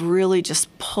idea of really just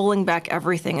pulling back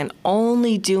everything and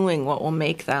only doing what will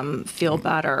make them feel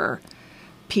better.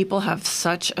 People have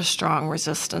such a strong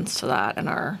resistance to that in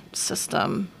our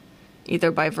system,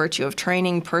 either by virtue of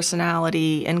training,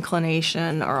 personality,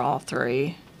 inclination, or all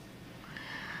three.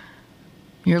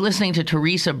 You're listening to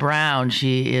Theresa Brown.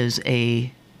 She is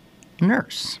a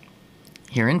nurse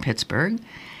here in Pittsburgh,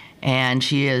 and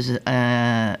she is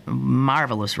a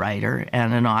marvelous writer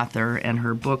and an author, and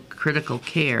her book, Critical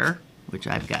Care, which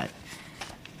I've got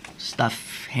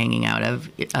stuff hanging out of,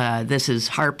 this is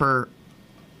Harper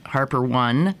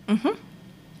One,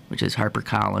 which is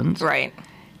HarperCollins. Right.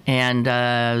 And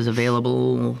it was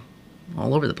available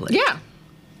all over the place. Yeah.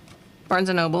 Barnes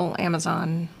 & Noble,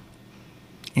 Amazon.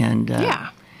 And yeah.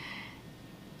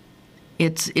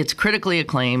 It's critically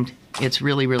acclaimed. It's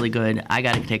really, really good. I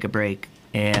got to take a break,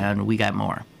 and we got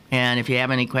more. And if you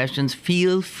have any questions,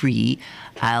 feel free.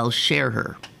 I'll share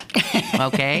her.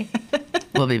 Okay?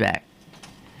 We'll be back.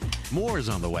 More is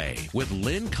on the way with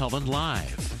Lynn Cullen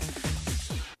Live.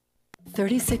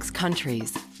 36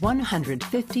 countries,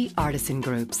 150 artisan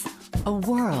groups, a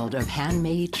world of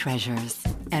handmade treasures,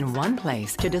 and one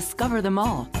place to discover them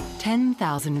all.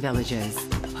 10,000 villages,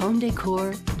 home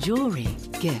decor, jewelry,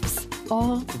 gifts,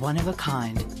 all one of a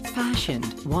kind, fashioned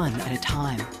one at a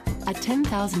time. At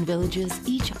 10,000 villages,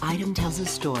 each item tells a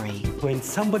story. When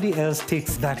somebody else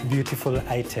takes that beautiful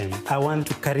item, I want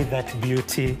to carry that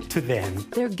beauty to them.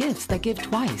 They're gifts that give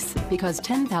twice, because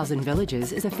 10,000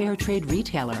 Villages is a fair trade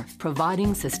retailer,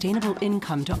 providing sustainable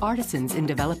income to artisans in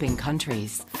developing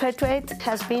countries. Fair trade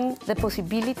has been the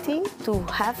possibility to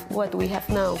have what we have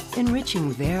now.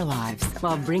 Enriching their lives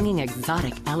while bringing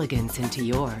exotic elegance into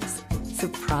yours.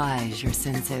 Surprise your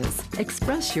senses.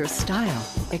 Express your style.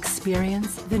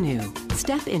 Experience the new.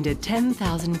 Step into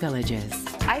 10,000 Villages.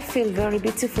 I feel very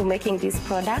beautiful making these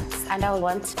products, and I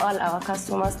want all our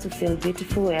customers to feel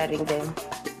beautiful wearing them.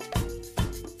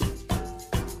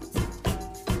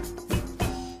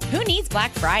 Who needs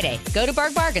Black Friday? Go to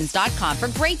BurghBargains.com for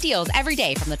great deals every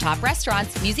day from the top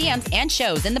restaurants, museums, and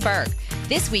shows in the Burgh.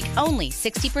 This week, only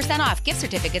 60% off gift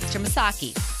certificates to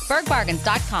Misaki.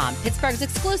 BurghBargains.com, Pittsburgh's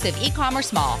exclusive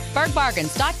e-commerce mall.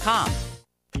 BurghBargains.com.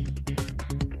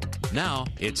 Now,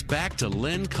 it's back to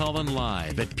Lynn Cullen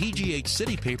Live at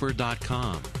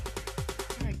pghcitypaper.com.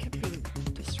 I kept being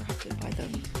distracted by the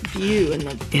view and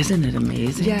the... Isn't it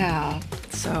amazing? Yeah,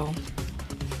 so...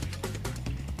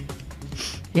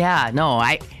 Yeah, no,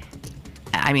 I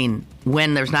mean,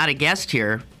 when there's not a guest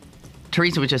here,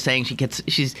 Theresa was just saying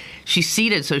she's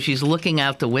seated, so she's looking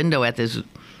out the window at this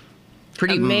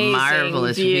pretty amazing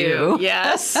marvelous view.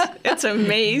 Yes, it's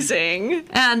amazing.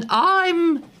 And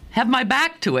have my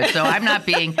back to it, so I'm not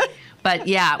being. But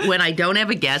yeah, when I don't have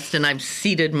a guest and I'm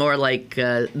seated more like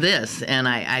this, and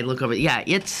I look over,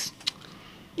 it's.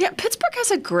 Yeah, Pittsburgh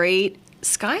has a great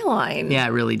skyline. Yeah,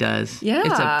 it really does. Yeah.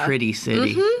 It's a pretty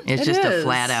city. Mm-hmm, it's just a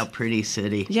flat-out pretty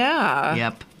city. Yeah.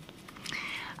 Yep.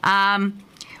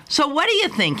 So what do you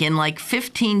think in like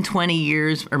 15, 20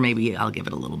 years, or maybe I'll give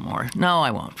it a little more. No,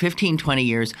 I won't. 15, 20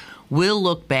 years, we'll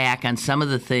look back on some of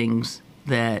the things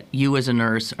that you as a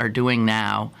nurse are doing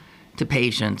now to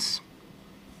patients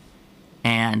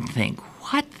and think,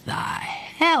 what the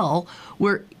hell?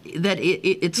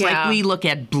 It's like we look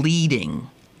at bleeding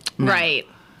now.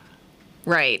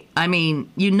 Right. I mean,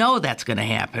 that's going to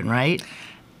happen, right?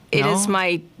 It is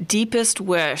my deepest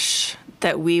wish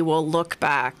that we will look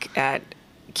back at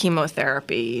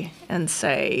chemotherapy and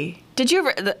say,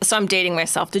 so I'm dating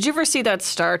myself, did you ever see that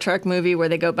Star Trek movie where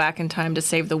they go back in time to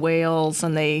save the whales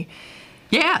and they...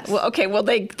 Yes. Well, okay,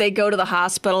 they go to the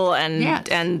hospital and yes.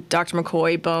 and Dr.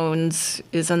 McCoy Bones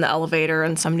is in the elevator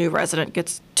and some new resident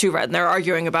gets too red and they're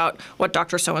arguing about what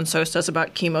Dr. So-and-so says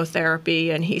about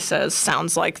chemotherapy and he says,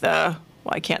 sounds like the...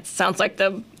 Well, I can't. Sounds like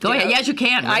the... Go ahead. Yes, you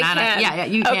can. I can. Yeah,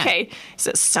 you can. Okay.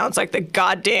 So sounds like the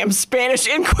goddamn Spanish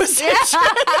Inquisition.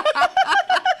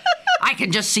 I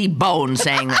can just see Bones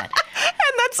saying that.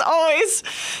 And that's always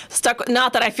stuck with...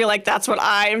 Not that I feel like that's what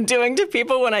I am doing to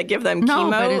people when I give them chemo. No,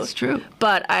 but it's true.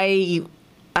 But I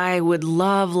would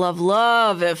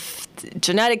love if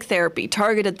genetic therapy,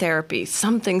 targeted therapy,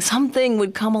 something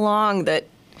would come along that...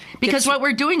 Because what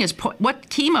we're doing is what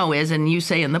chemo is, and you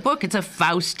say in the book, it's a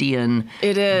Faustian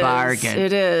bargain.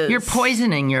 It is. You're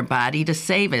poisoning your body to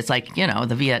save it. It's like,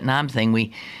 the Vietnam thing.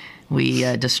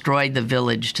 We destroyed the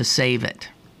village to save it.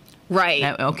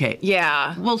 Right. Okay.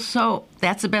 Yeah. Well, so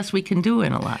that's the best we can do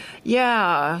in a lot.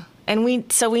 Yeah. And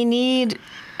we need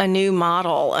a new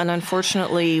model. And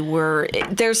unfortunately,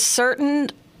 there's certain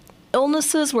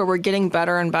illnesses where we're getting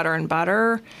better and better and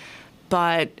better.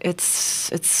 But it's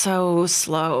so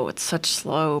slow. It's such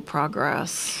slow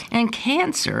progress. And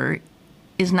cancer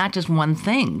is not just one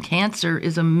thing. Cancer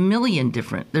is a million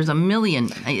different. There's a million.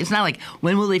 It's not like,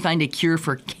 when will they find a cure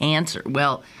for cancer?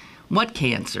 Well, what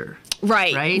cancer?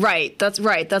 Right. That's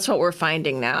right. That's what we're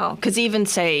finding now. Because even,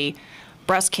 say,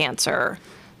 breast cancer,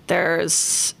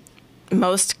 there's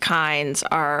most kinds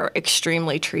are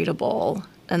extremely treatable.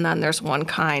 And then there's one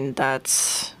kind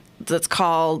that's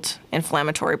called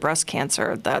inflammatory breast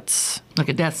cancer. That's like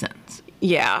a death sentence.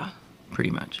 Yeah.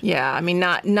 Pretty much. Yeah. I mean,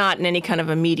 not in any kind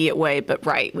of immediate way, but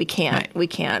we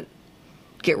can't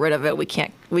get rid of it. We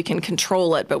can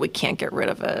control it, but we can't get rid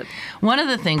of it. One of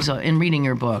the things in reading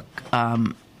your book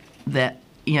that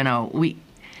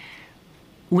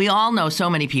we all know so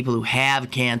many people who have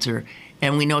cancer,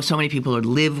 and we know so many people who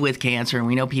live with cancer, and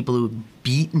we know people who've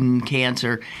beaten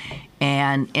cancer.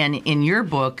 And in your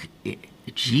book,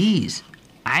 geez,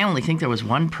 I only think there was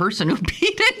one person who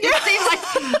beat it. It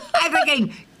seemed like, I'm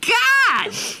thinking,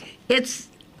 God,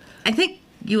 I think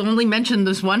you only mentioned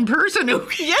this one person who.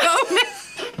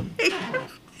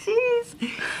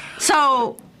 Jeez.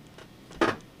 So,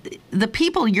 the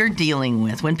people you're dealing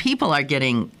with, when people are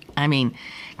getting,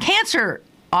 cancer,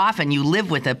 often you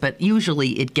live with it, but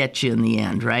usually it gets you in the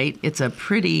end, right? It's a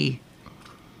pretty.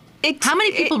 How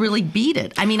many people really beat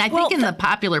it? I think in the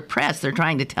popular press, they're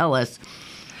trying to tell us.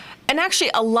 And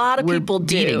actually, a lot of people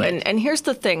do. And here's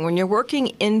the thing. When you're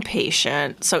working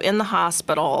inpatient, so in the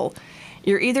hospital,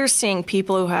 you're either seeing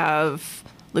people who have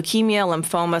leukemia,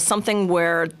 lymphoma, something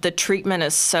where the treatment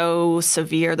is so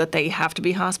severe that they have to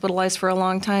be hospitalized for a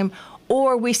long time,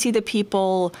 or we see the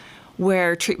people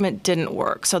where treatment didn't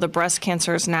work. So the breast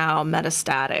cancer is now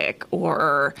metastatic,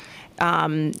 or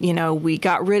we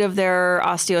got rid of their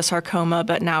osteosarcoma,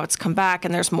 but now it's come back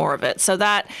and there's more of it. So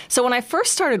when I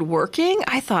first started working,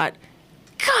 I thought,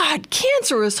 God,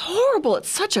 cancer is horrible. It's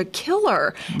such a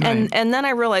killer. Right. And then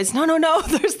I realized, no,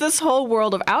 there's this whole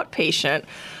world of outpatient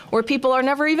where people are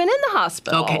never even in the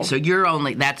hospital. Okay, so you're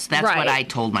only, that's right. What I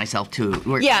told myself too.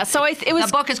 So it was.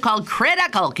 The book is called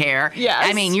Critical Care.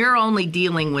 Yes. You're only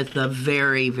dealing with the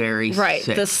very, very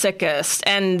sick. The sickest.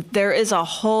 And there is a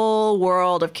whole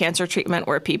world of cancer treatment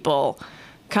where people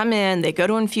come in, they go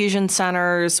to infusion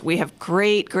centers. We have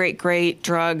great, great, great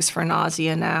drugs for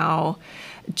nausea now.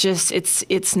 Just,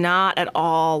 it's not at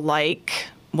all like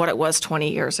what it was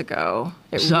 20 years ago.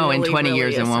 So in 20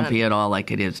 years, it won't be at all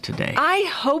like it is today. I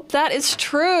hope that is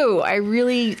true. I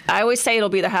always say it'll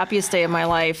be the happiest day of my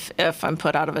life if I'm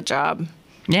put out of a job.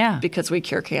 Yeah. Because we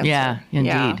cure cancer. Yeah, indeed.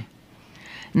 Yeah.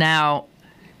 Now,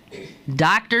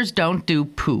 doctors don't do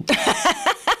poop.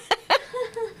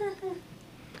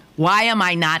 Why am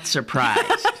I not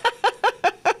surprised?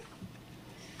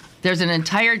 There's an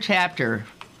entire chapter.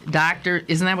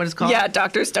 Isn't that what it's called? Yeah,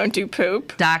 doctors don't do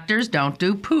poop. Doctors don't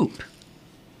do poop.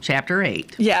 Chapter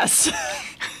 8. Yes.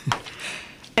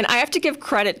 And I have to give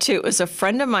credit to, it was a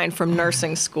friend of mine from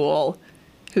nursing school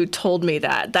who told me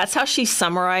that. That's how she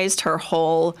summarized her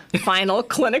whole final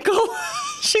clinical.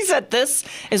 She said, this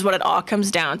is what it all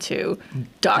comes down to.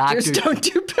 Doctors don't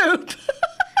do poop.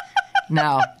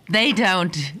 No, they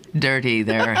don't dirty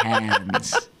their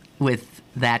hands with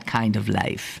that kind of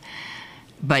life.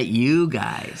 But you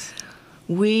guys.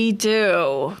 We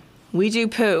do. We do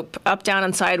poop, up, down,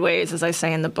 and sideways, as I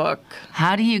say in the book.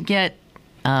 How do you get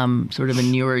sort of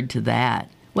inured to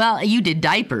that? Well, you did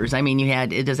diapers.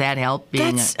 Does that help?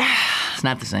 It's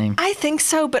not the same. I think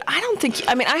so, but I don't think,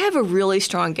 I have a really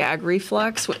strong gag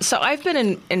reflex. So I've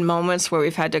been in moments where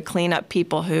we've had to clean up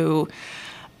people who,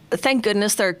 thank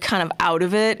goodness they're kind of out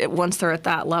of it once they're at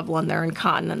that level and they're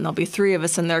incontinent. And there'll be 3 of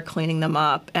us in there cleaning them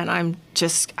up. And I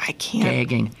can't.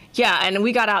 Gagging. Yeah, and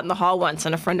we got out in the hall once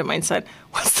and a friend of mine said,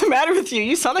 "What's the matter with you?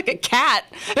 You sound like a cat."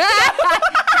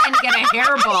 Trying to get a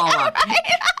hairball.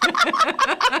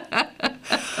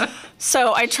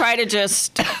 So I try to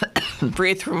just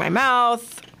breathe through my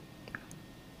mouth,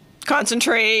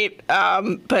 concentrate.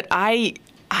 But I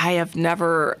have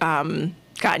never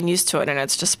gotten used to it, and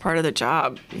it's just part of the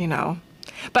job,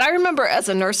 But I remember as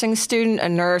a nursing student, a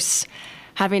nurse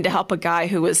having to help a guy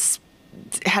who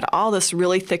had all this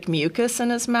really thick mucus in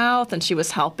his mouth, and she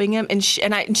was helping him, and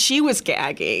she was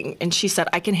gagging, and she said,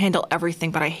 "I can handle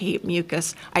everything, but I hate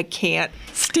mucus. I can't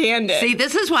stand it." See,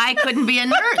 this is why I couldn't be a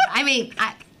nurse.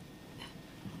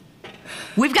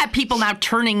 We've got people now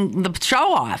turning the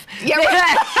show off. Yeah,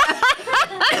 right.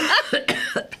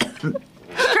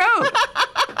 True.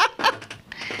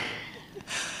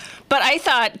 But I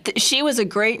thought she was a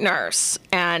great nurse,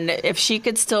 and if she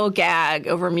could still gag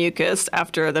over mucus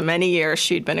after the many years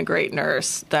she'd been a great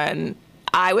nurse, then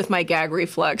I, with my gag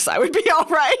reflex, I would be all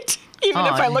right, even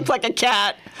if I looked like a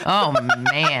cat. Oh,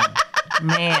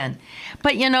 man.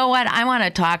 But you know what? I want to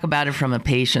talk about it from a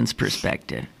patient's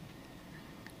perspective.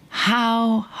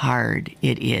 How hard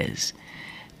it is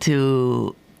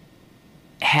to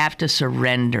have to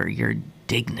surrender your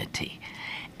dignity.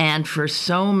 And for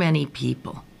so many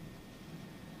people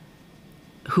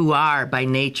who are by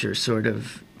nature sort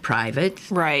of private,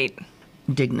 right,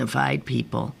 dignified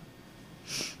people,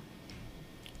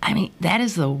 that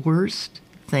is the worst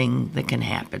thing that can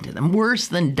happen to them. Worse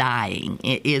than dying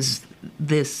is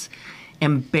this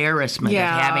embarrassment of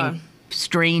having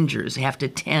strangers have to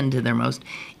tend to their most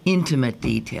intimate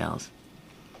details.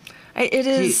 It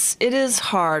is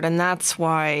hard, and that's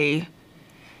why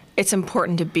it's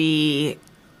important to be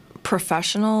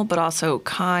professional, but also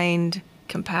kind,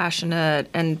 compassionate.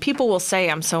 And people will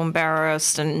say, I'm so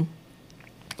embarrassed. And,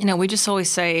 we just always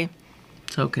say,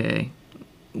 It's okay.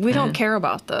 We don't care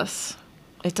about this.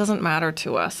 It doesn't matter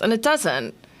to us. And it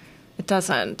doesn't. It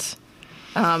doesn't.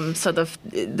 So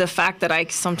the fact that I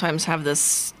sometimes have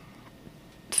this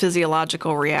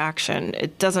physiological reaction,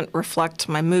 it doesn't reflect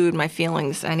my mood, my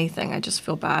feelings, anything. I just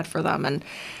feel bad for them. And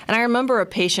I remember a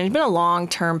patient, he'd been a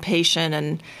long-term patient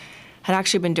and had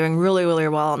actually been doing really, really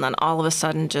well, and then all of a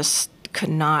sudden just could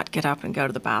not get up and go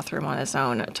to the bathroom on his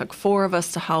own. It took 4 of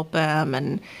us to help him,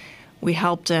 and we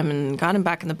helped him and got him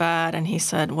back in the bed, and he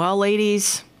said, well,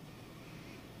 ladies,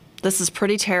 this is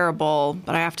pretty terrible,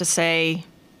 but I have to say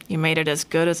you made it as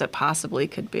good as it possibly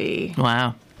could be.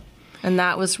 Wow. And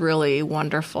that was really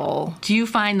wonderful. Do you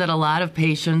find that a lot of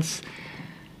patients,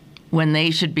 when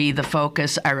they should be the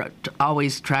focus, are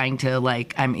always trying to,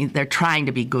 they're trying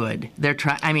to be good. There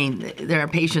are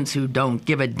patients who don't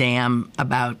give a damn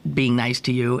about being nice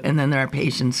to you, and then there are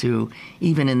patients who,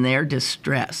 even in their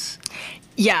distress,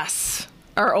 yes,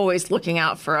 are always looking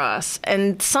out for us.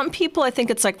 And some people, I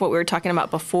think it's like what we were talking about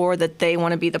before, that they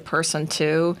want to be the person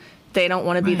too. They don't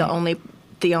want to be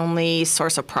the only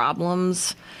source of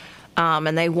problems.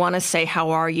 And they want to say, how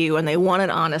are you? And they want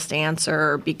an honest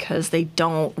answer because they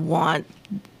don't want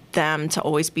them to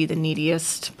always be the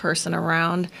neediest person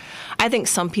around. I think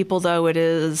some people, though, it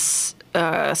is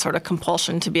a sort of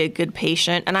compulsion to be a good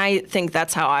patient. And I think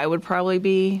that's how I would probably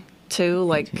be,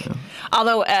 too.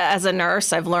 Although as a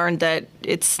nurse, I've learned that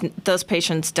those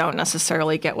patients don't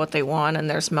necessarily get what they want. And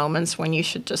there's moments when you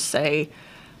should just say,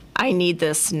 I need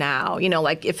this now.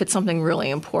 If it's something really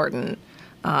important.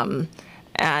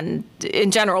 And in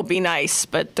general, be nice,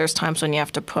 but there's times when you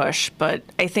have to push. But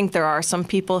I think there are some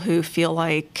people who feel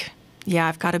like, yeah,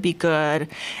 I've got to be good.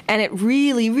 And it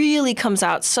really, really comes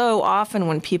out so often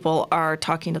when people are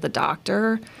talking to the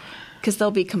doctor, because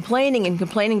they'll be complaining,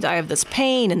 I have this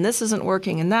pain, and this isn't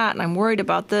working, and that, and I'm worried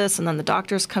about this. And then the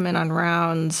doctors come in on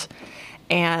rounds,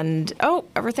 and,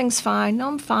 everything's fine. No,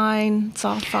 I'm fine. It's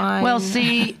all fine. Well,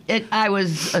 see, I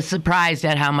was surprised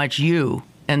at how much you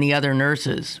and the other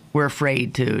nurses were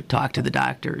afraid to talk to the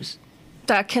doctors.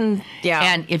 That can, yeah.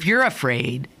 And if you're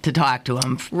afraid to talk to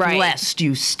them, right, lest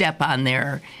you step on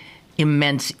their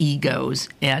immense egos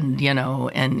and,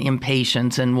 and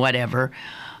impatience and whatever,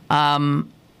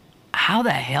 how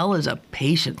the hell is a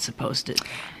patient supposed to?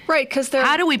 Right, because they're...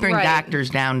 How do we bring doctors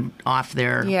down off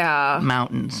their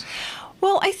mountains?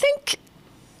 Well, I think...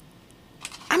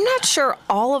 I'm not sure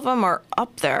all of them are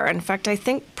up there. In fact, I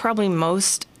think probably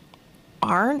most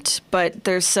aren't, but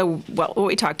what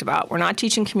we talked about. We're not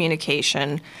teaching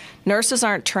communication. Nurses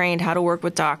aren't trained how to work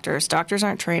with doctors. Doctors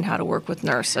aren't trained how to work with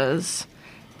nurses.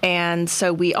 And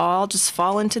so we all just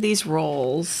fall into these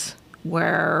roles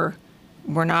where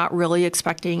we're not really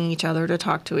expecting each other to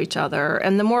talk to each other.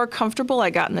 And the more comfortable I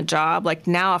got in the job, like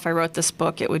now if I wrote this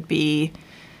book, it would be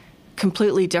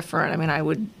completely different. I mean, I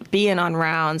would be in on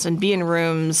rounds and be in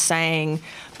rooms saying,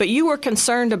 but you were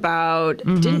concerned about,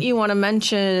 didn't you want to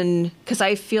mention, because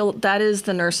I feel that is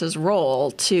the nurse's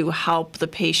role, to help the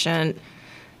patient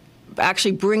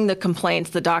actually bring the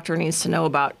complaints the doctor needs to know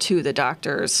about to the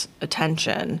doctor's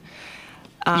attention.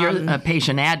 You're a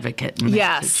patient advocate in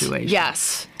that situation.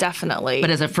 Yes, definitely.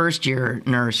 But as a first-year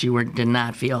nurse, you did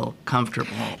not feel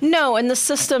comfortable. No, and the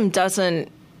system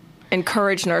doesn't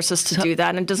encourage nurses to do that,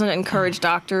 and it doesn't encourage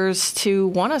doctors to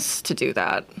want us to do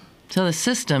that. So the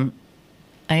system,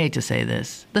 I hate to say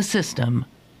this, the system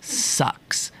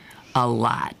sucks a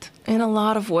lot. In a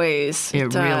lot of ways,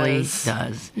 it really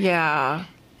does. Yeah.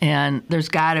 And there's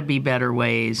got to be better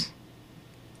ways.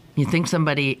 You think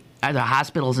are the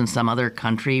hospitals in some other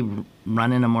country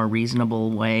run in a more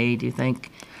reasonable way, do you think?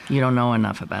 You don't know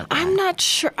enough about that. I'm not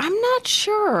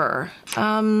sure.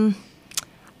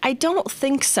 I don't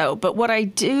think so. But what I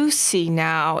do see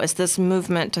now is this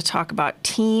movement to talk about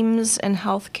teams in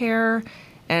healthcare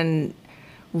and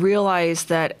realize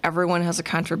that everyone has a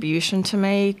contribution to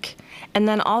make. And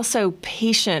then also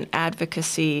patient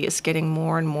advocacy is getting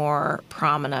more and more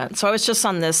prominent. So I was just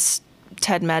on this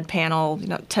TED Med panel.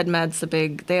 TED Med's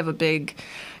they have a big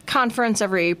conference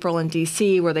every April in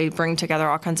D.C. where they bring together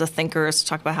all kinds of thinkers to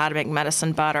talk about how to make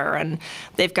medicine better. And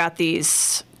they've got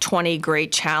these 20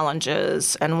 great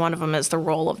challenges, and one of them is the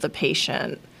role of the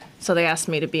patient. So they asked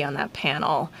me to be on that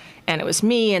panel. And it was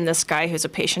me and this guy who's a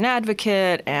patient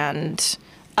advocate and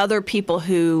other people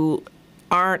who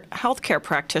aren't healthcare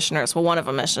practitioners. Well, one of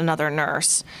them is another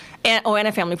nurse. And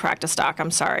a family practice doc,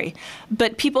 I'm sorry.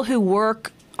 But people who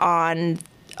work on,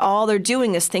 all they're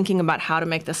doing is thinking about how to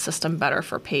make the system better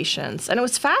for patients. And it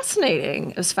was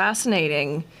fascinating. It was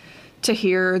fascinating to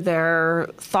hear their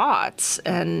thoughts.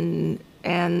 And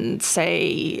and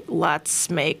say, let's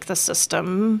make the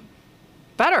system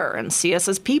better and see us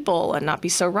as people and not be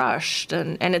so rushed.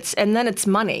 And then it's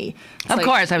money. It's of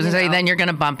course, I was going to say, then you're going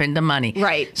to bump into money.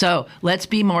 Right. So let's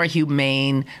be more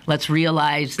humane. Let's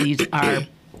realize these are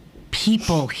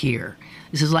people here.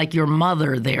 This is like your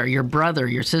mother there, your brother,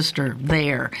 your sister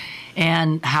there.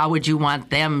 And how would you want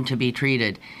them to be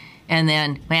treated? And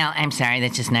then, well, I'm sorry,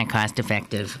 that's just not cost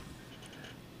effective.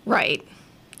 Right.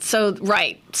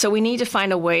 So we need to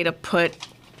find a way to put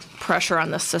pressure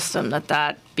on the system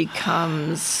that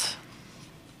becomes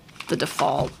the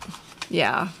default.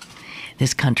 Yeah.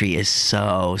 This country is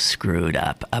so screwed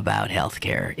up about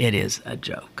healthcare. It is a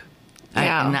joke.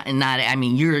 Yeah. I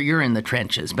mean, you're in the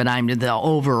trenches, but I'm the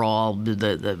overall,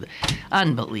 the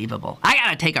unbelievable. I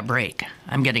got to take a break.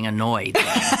 I'm getting annoyed.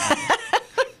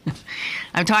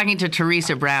 I'm talking to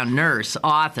Theresa Brown, nurse,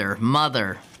 author,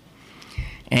 mother,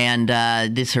 and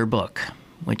this is her book,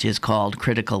 which is called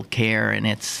Critical Care, and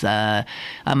it's a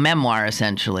memoir,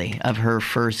 essentially, of her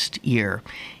first year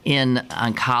in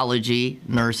oncology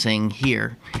nursing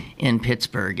here in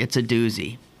Pittsburgh. It's a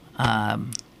doozy.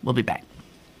 We'll be back.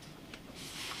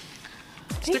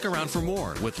 Stick around for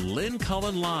more with Lynn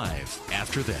Cullen Live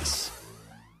after this.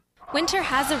 Winter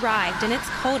has arrived and it's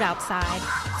cold outside,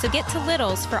 so get to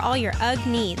Little's for all your UGG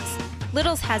needs.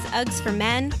 Little's has Uggs for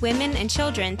men, women, and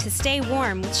children to stay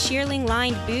warm with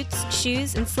shearling-lined boots,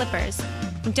 shoes, and slippers.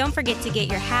 And don't forget to get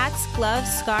your hats, gloves,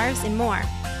 scarves, and more.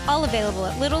 All available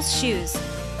at Little's Shoes.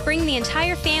 Bring the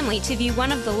entire family to view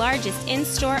one of the largest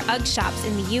in-store UGG shops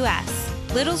in the U.S.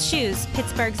 Little's Shoes,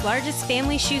 Pittsburgh's largest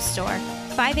family shoe store,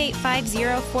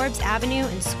 5850 Forbes Avenue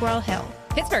in Squirrel Hill.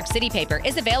 Pittsburgh City Paper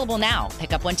is available now.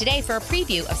 Pick up one today for a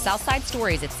preview of Southside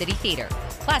Stories at City Theater.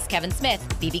 Plus Kevin Smith,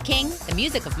 B.B. King, the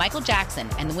music of Michael Jackson,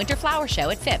 and the Winter Flower Show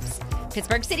at Phipps.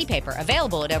 Pittsburgh City Paper,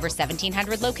 available at over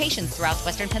 1,700 locations throughout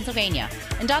western Pennsylvania,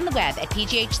 and on the web at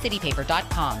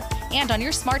pghcitypaper.com, and on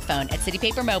your smartphone at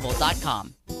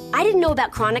citypapermobile.com. I didn't know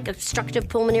about chronic obstructive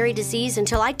pulmonary disease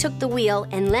until I took the wheel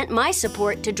and lent my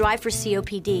support to Drive for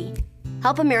COPD.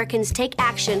 Help Americans take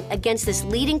action against this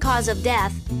leading cause of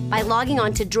death by logging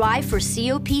on to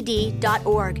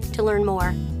driveforcopd.org to learn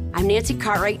more. I'm Nancy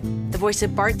Cartwright, the voice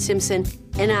of Bart Simpson,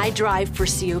 and I drive for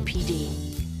COPD.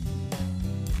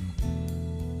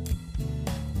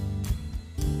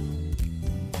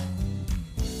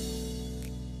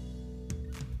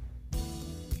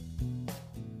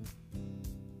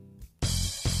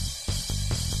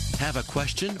 Have a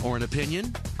question or an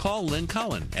opinion? Call Lynn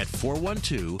Cullen at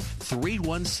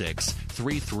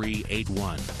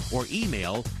 412-316-3381 or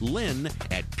email lynn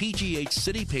at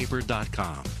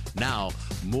pghcitypaper.com. Now,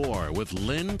 more with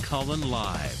Lynn Cullen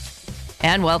Live.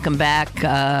 And welcome back.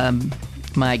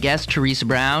 My guest, Theresa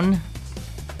Brown,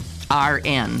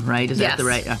 RN, right? Is that the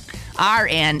right?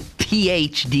 RN,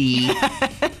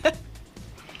 PhD.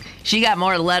 She got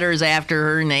more letters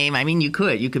after her name. I mean, you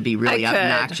could be really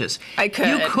obnoxious. I could.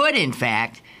 You could, in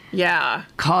fact,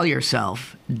 call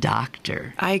yourself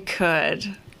doctor. I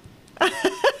could.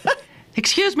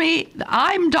 Excuse me,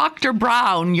 I'm Dr.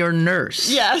 Brown, your nurse.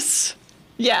 Yes.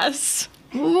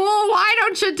 Well, why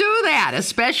don't you do that?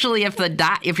 Especially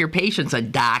if your patient's a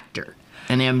doctor,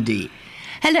 an MD.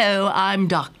 Hello, I'm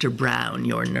Dr. Brown,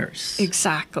 your nurse.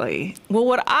 Exactly. Well,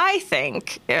 what I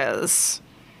think is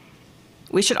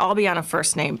we should all be on a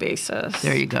first-name basis.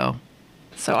 There you go.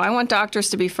 So I want doctors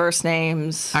to be first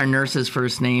names. Are nurses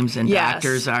first names and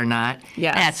doctors are not?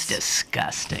 Yes. That's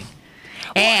disgusting.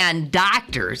 And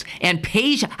doctors and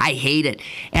patients, I hate it.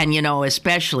 And,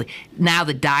 especially now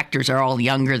the doctors are all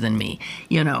younger than me,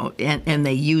 and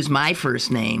they use my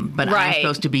first name, but I'm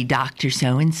supposed to be Dr.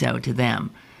 So-and-so to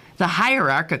them. The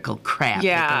hierarchical crap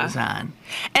that goes on.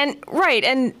 And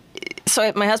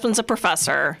so my husband's a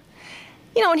professor.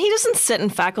 And he doesn't sit in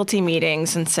faculty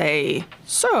meetings and say,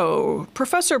 so,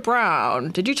 Professor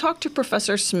Brown, did you talk to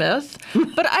Professor Smith?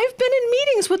 But I've been in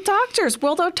meetings with doctors.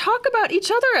 Well, they'll talk about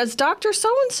each other as Dr.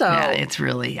 So-and-so. Yeah, it's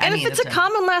really... And if it's a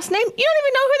common last name, you don't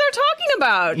even know who they're talking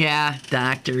about. Yeah,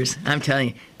 doctors. I'm telling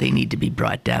you, they need to be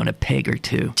brought down a peg or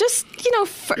two. Just,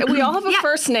 we all have a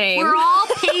first name. We're all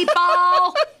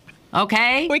people.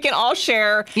 Okay? We can all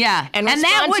share and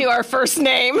respond that to our first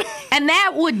name. And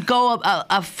that would go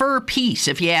a fur piece,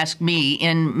 if you ask me,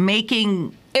 in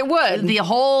making the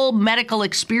whole medical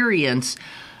experience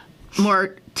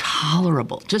more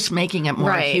tolerable. Just making it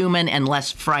more human and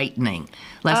less frightening.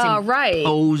 Less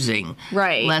imposing.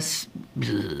 Right. Less...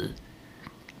 Ugh.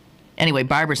 Anyway,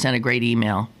 Barbara sent a great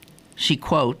email. She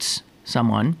quotes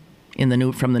someone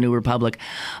from the New Republic.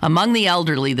 Among the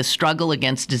elderly, the struggle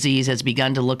against disease has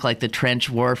begun to look like the trench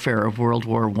warfare of World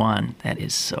War I. That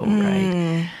is so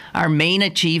right. Our main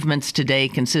achievements today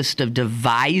consist of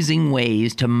devising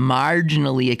ways to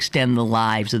marginally extend the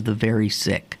lives of the very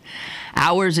sick.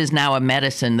 Ours is now a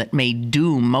medicine that may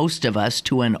doom most of us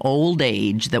to an old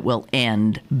age that will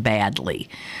end badly,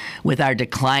 with our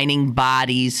declining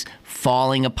bodies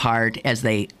falling apart as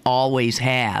they always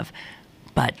have,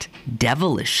 but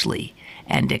devilishly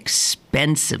and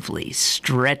expensively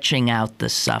stretching out the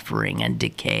suffering and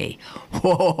decay.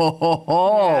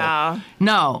 Whoa. Yeah.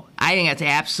 No, I think that's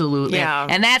absolutely... Yeah.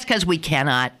 And that's because we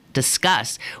cannot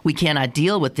discuss. We cannot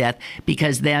deal with death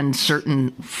because then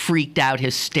certain freaked out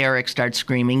hysterics start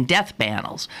screaming death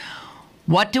panels.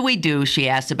 What do we do? She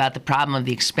asked about the problem of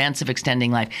the expense of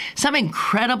extending life. Some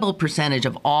incredible percentage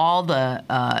of all the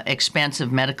expensive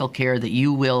medical care that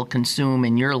you will consume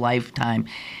in your lifetime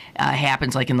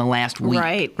happens like in the last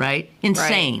week. Right?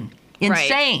 Insane.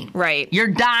 Insane. Right. You're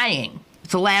dying.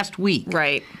 It's the last week.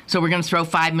 Right. So we're going to throw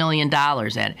 $5 million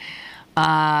at it.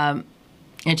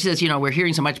 And she says, we're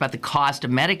hearing so much about the cost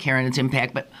of Medicare and its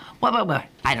impact, but what?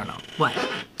 I don't know. What?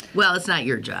 Well, it's not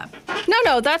your job.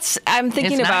 No, I'm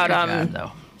thinking It's not about, your job,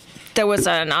 though. There was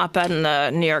an op-ed in the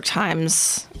New York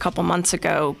Times a couple months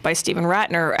ago by Stephen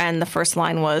Ratner, and the first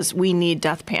line was, "We need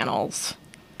death panels."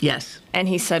 Yes. And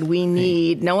he said,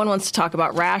 no one wants to talk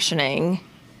about rationing,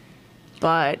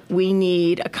 but we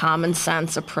need a common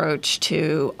sense approach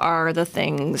to, are the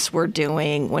things we're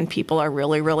doing when people are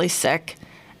really, really sick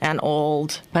and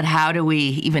old. But how do we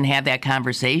even have that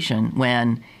conversation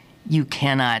when you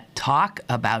cannot talk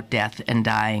about death and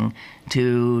dying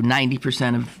to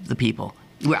 90% of the people?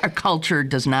 Our culture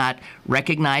does not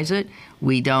recognize it.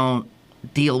 We don't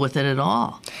deal with it at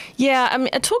all. Yeah,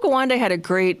 Atul Gawande had a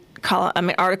great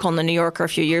article in the New Yorker a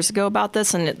few years ago about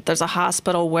this, and there's a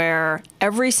hospital where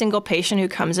every single patient who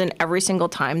comes in, every single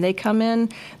time they come in,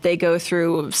 they go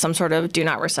through some sort of do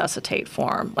not resuscitate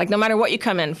form. Like, no matter what you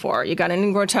come in for, you got an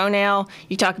ingrown toenail,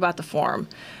 you talk about the form.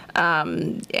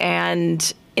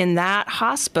 And in that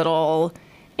hospital,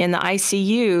 in the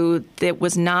ICU, it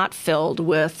was not filled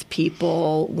with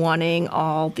people wanting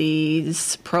all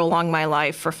these prolong my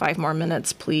life for 5 more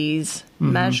minutes, please,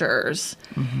 measures.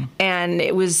 And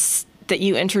it was that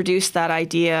you introduced that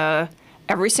idea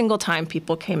every single time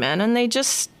people came in, and they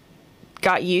just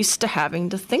got used to having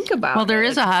to think about it. Well, there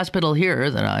is a hospital here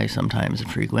that I sometimes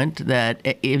frequent that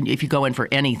if you go in for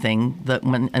anything,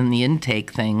 in the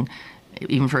intake thing,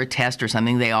 even for a test or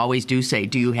something, they always do say,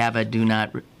 do you have a do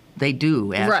not... They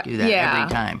do ask you that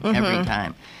every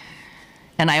time.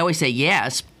 And I always say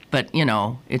yes, but,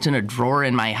 it's in a drawer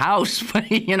in my house.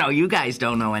 But, you guys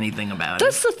don't know anything about it.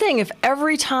 That's the thing. If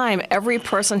every time, every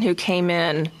person who came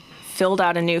in filled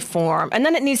out a new form, and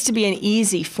then it needs to be an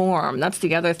easy form. That's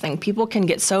the other thing. People can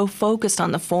get so focused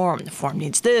on the form. The form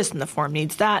needs this and the form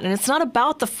needs that. And it's not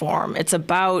about the form. It's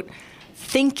about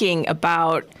thinking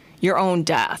about your own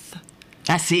death.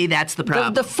 See, that's the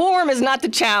problem. The form is not the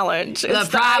challenge. The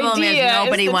problem is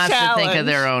nobody wants to think of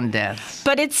their own deaths.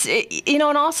 But and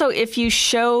also if you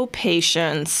show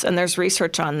patients, and there's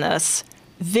research on this,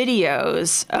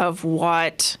 videos of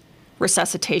what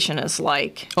resuscitation is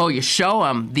like. Oh, you show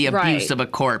them the abuse of a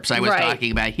corpse I was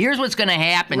talking about. Here's what's going to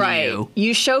happen to you.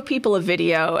 You show people a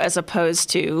video as opposed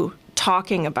to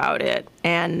talking about it,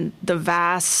 and the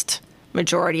vast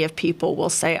majority of people will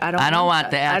say, I don't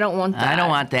want that. I don't want that. I don't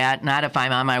want that. Not if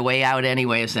I'm on my way out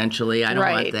anyway, essentially. I don't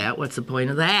want that. What's the point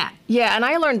of that? Yeah, and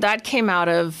I learned that came out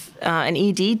of an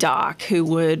ED doc who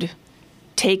would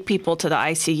take people to the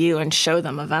ICU and show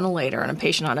them a ventilator and a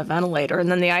patient on a ventilator. And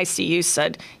then the ICU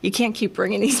said, you can't keep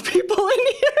bringing these people in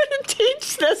here to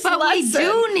teach this lesson. But we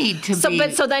do need to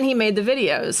be... So then he made the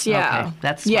videos, Okay,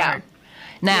 that's smart.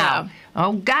 Now,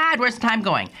 oh God, where's the time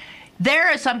going?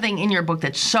 There is something in your book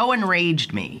that so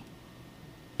enraged me,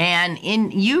 and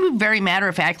you very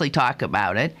matter-of-factly talk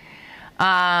about it.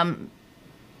 And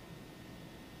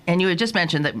you had just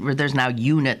mentioned that there's now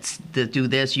units that do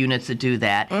this, units that do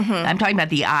that. I'm talking about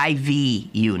the IV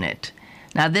unit.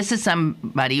 Now, this is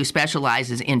somebody who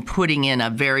specializes in putting in a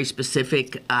very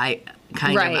specific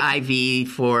kind of IV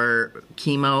for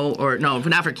chemo, or no,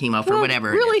 not for chemo, for whatever.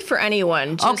 Really for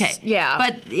anyone. Okay. Yeah.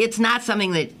 But it's not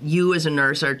something that you as a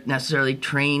nurse are necessarily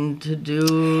trained to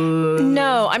do.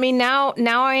 No. I mean, now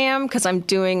I am, because I'm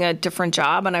doing a different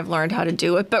job and I've learned how to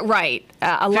do it. But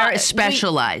a lot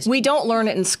specialized. We don't learn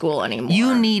it in school anymore.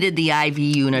 You needed the IV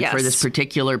unit for this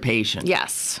particular patient.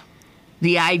 Yes.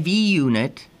 The IV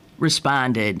unit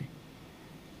responded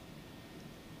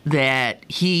that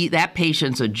that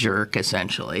patient's a jerk,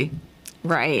 essentially.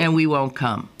 Right. And we won't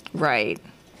come. Right.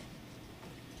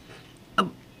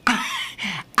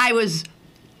 I was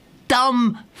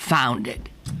dumbfounded.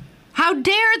 How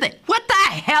dare they? What the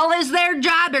hell is their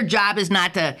job? Their job is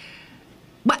not to...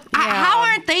 How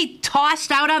aren't they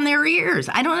tossed out on their ears?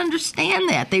 I don't understand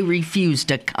that. They refuse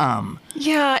to come.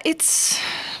 Yeah, it's...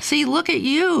 See, look at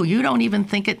you. You don't even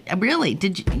think it... Really,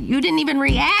 you didn't even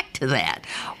react to that.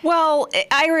 Well,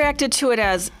 I reacted to it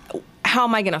as, how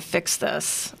am I going to fix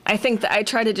this? I think that I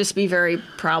try to just be very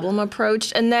problem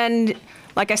approached. And then,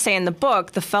 like I say in the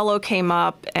book, the fellow came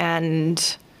up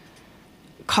and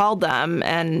called them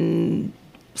and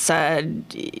said,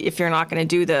 if you're not going to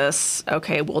do this,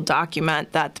 okay, we'll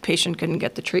document that the patient couldn't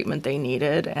get the treatment they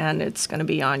needed, and it's going to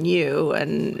be on you.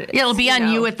 And it'll be on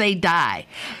you if they die.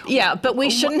 Yeah, but we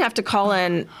shouldn't have to call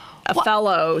in a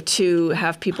fellow to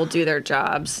have people do their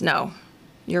jobs. No,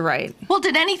 you're right. Well,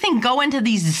 did anything go into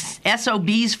these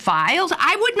SOBs files?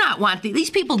 I would not want these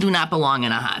people do not belong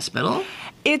in a hospital.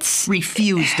 It's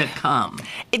refuse to come.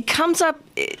 It comes up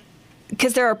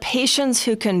because there are patients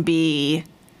who can be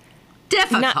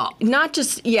difficult. Not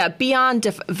just, beyond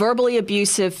verbally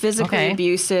abusive, physically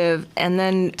abusive, and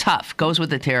then... Tough. Goes with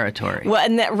the territory. Well,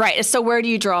 and right. So where do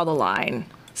you draw the line?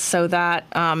 So that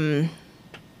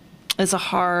is a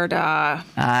hard... if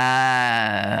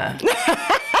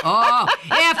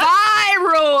I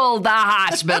ruled the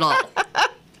hospital.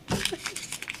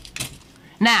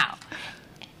 Now...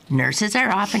 Nurses are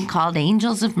often called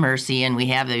angels of mercy, and we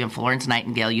have Florence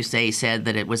Nightingale, you said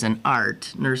that it was an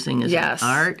art. Nursing is an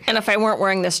art. And if I weren't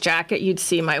wearing this jacket, you'd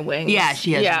see my wings. Yeah,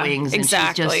 she has wings.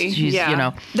 Exactly. And she's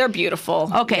they're beautiful.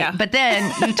 Okay, but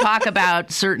then you talk about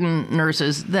certain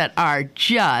nurses that are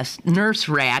just nurse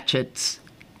ratchets.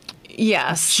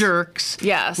 Yes. Jerks.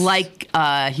 Yes. Like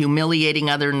humiliating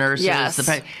other nurses.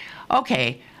 Yes.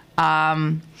 Okay.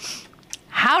 How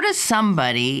does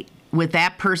somebody with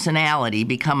that personality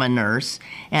become a nurse,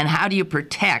 and how do you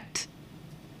protect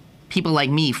people like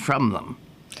me from them?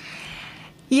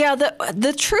 Yeah,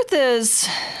 the truth is,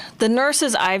 the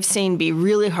nurses I've seen be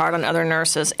really hard on other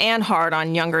nurses and hard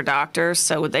on younger doctors,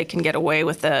 so they can get away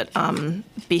with it,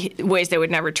 ways they would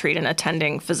never treat an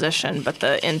attending physician, but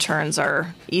the interns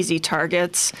are easy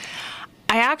targets.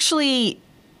 I actually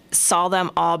saw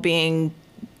them all being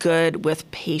good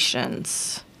with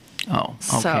patients. Oh,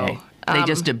 okay. So, they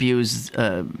just abuse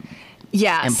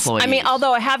yes. employees. I mean,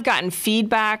 although I have gotten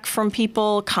feedback from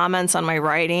people, comments on my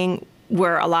writing,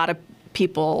 where a lot of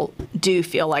people do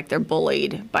feel like they're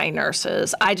bullied by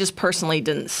nurses. I just personally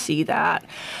didn't see that.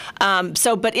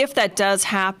 But if that does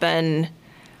happen,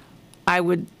 I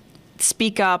would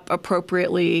speak up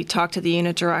appropriately, talk to the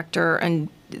unit director, and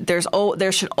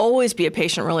there should always be a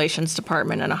patient relations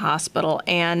department in a hospital.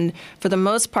 And for the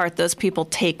most part, those people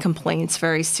take complaints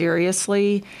very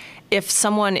seriously. If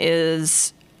someone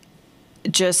is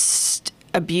just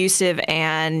abusive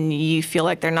and you feel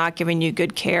like they're not giving you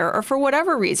good care, or for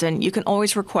whatever reason, you can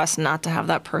always request not to have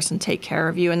that person take care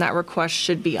of you, and that request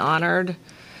should be honored.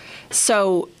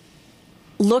 So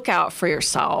look out for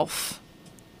yourself.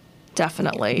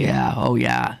 Definitely. Yeah. Oh,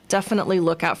 yeah. Definitely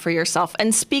look out for yourself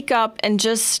and speak up and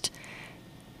just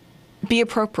be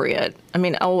appropriate. I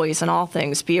mean, always in all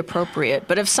things, be appropriate.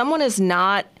 But if someone is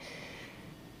not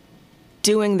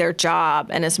doing their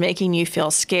job and is making you feel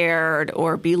scared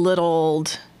or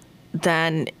belittled,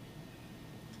 then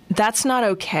that's not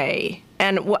okay.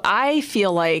 And what I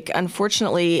feel like,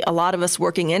 unfortunately, a lot of us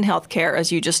working in healthcare,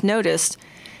 as you just noticed,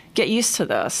 get used to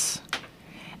this.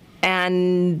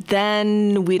 And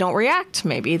then we don't react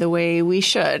maybe the way we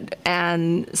should.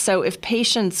 And so if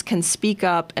patients can speak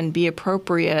up and be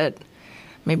appropriate,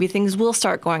 maybe things will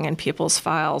start going in people's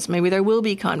files. Maybe there will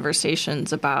be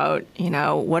conversations about,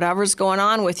 whatever's going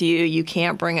on with you, you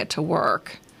can't bring it to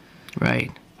work.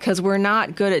 Right. Because we're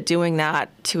not good at doing that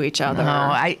to each other.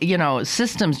 No,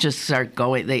 systems just start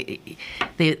going.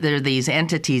 They're these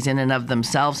entities in and of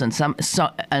themselves, and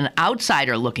an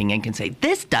outsider looking in can say,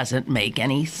 this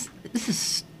is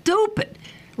stupid.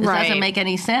 This doesn't make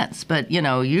any sense. But, you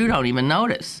don't even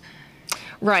notice.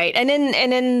 Right. And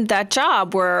in that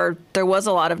job where there was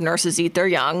a lot of nurses eat their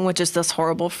young, which is this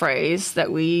horrible phrase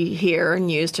that we hear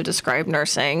and use to describe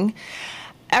nursing,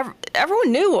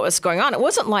 everyone knew what was going on. It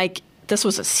wasn't like this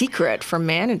was a secret from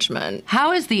management.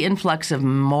 How is the influx of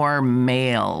more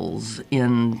males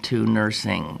into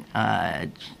nursing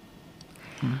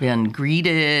been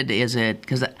greeted? Is it,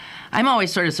 because I'm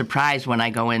always sort of surprised when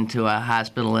I go into a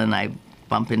hospital and I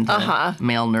bump into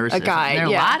male nurses. A guy, there are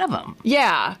a lot of them.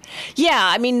 Yeah.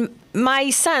 I mean, my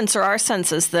sense or our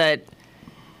sense is that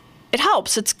it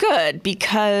helps. It's good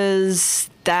because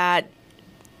that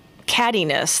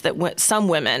cattiness that some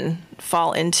women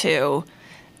fall into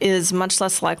is much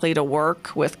less likely to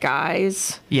work with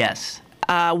guys. Yes.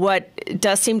 What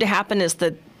does seem to happen is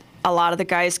that a lot of the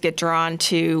guys get drawn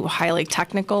to highly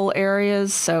technical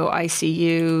areas, so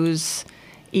ICUs,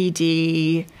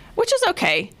 ED, which is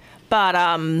okay. But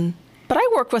I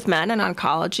work with men in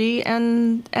oncology,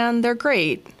 and they're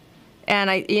great. And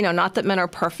I, not that men are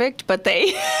perfect, but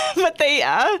they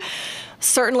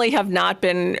certainly have not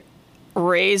been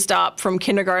raised up from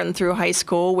kindergarten through high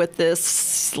school with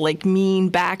this like mean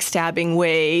backstabbing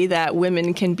way that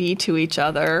women can be to each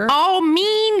other. Oh,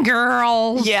 mean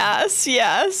girls.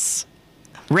 Yes.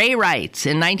 Ray writes,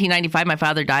 in 1995, my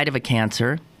father died of a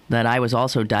cancer that I was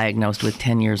also diagnosed with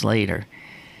 10 years later.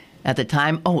 At the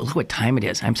time, look what time it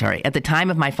is. I'm sorry. At the time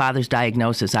of my father's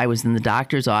diagnosis, I was in the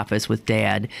doctor's office with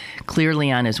Dad, clearly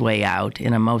on his way out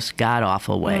in a most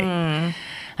god-awful way.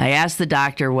 I asked the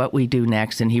doctor what we do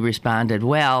next, and he responded,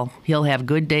 well, he'll have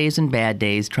good days and bad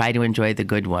days. Try to enjoy the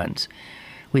good ones.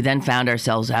 We then found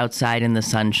ourselves outside in the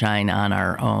sunshine on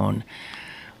our own.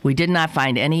 We did not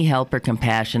find any help or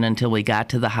compassion until we got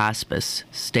to the hospice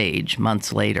stage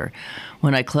months later.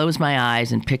 When I close my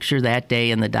eyes and picture that day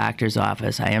in the doctor's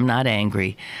office, I am not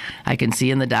angry. I can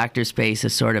see in the doctor's face a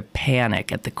sort of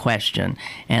panic at the question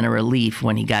and a relief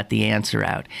when he got the answer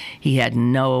out. He had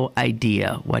no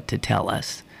idea what to tell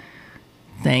us.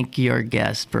 Thank your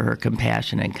guest for her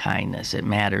compassion and kindness. It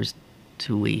matters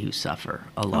to we who suffer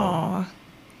alone.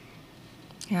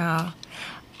 Yeah.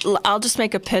 I'll just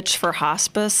make a pitch for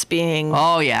hospice being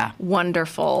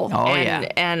wonderful.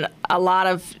 And a lot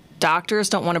of doctors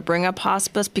don't want to bring up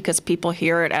hospice because people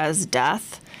hear it as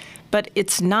death, but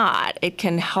it's not. It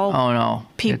can help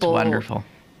people it's wonderful.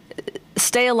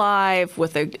 Stay alive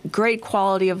with a great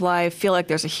quality of life, feel like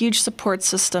there's a huge support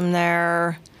system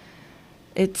there.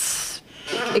 It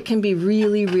can be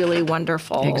really, really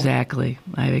wonderful. Exactly.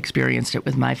 I've experienced it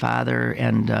with my father,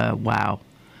 and wow.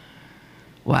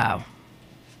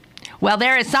 Well,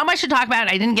 there is so much to talk about.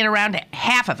 I didn't get around to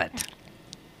half of it.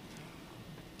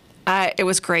 It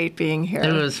was great being here.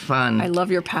 It was fun. I love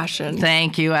your passion.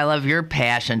 Thank you. I love your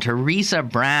passion. Theresa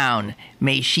Brown,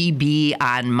 may she be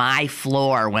on my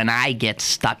floor when I get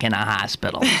stuck in a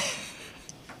hospital.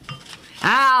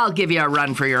 I'll give you a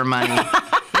run for your money.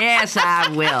 Yes, I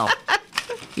will.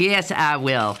 Yes, I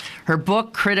will. Her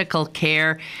book, Critical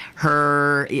Care,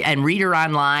 and read her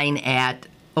online at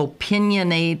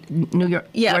Opinionate New York.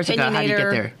 Yeah, Where's it go? How do you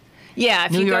get there? Yeah,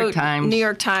 if New you York go Times. New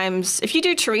York Times. If you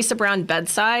do Theresa Brown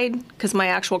Bedside, because my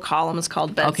actual column is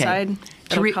called Bedside,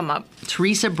 it'll come up.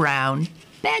 Theresa Brown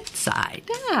Bedside.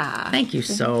 Yeah. Thank you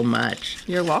so much.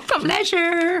 You're welcome.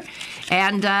 Pleasure.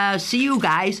 And see you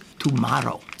guys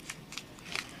tomorrow.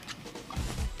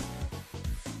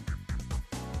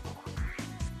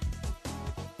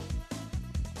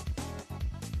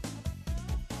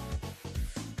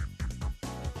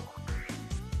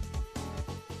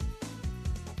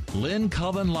 Lynn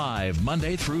Cullen Live,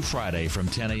 Monday through Friday from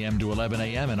 10 a.m. to 11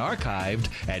 a.m. and archived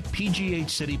at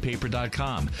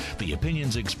pghcitypaper.com. The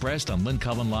opinions expressed on Lynn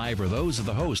Cullen Live are those of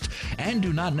the host and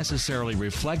do not necessarily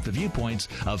reflect the viewpoints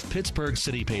of Pittsburgh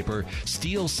City Paper,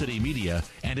 Steel City Media,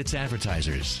 and its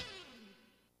advertisers.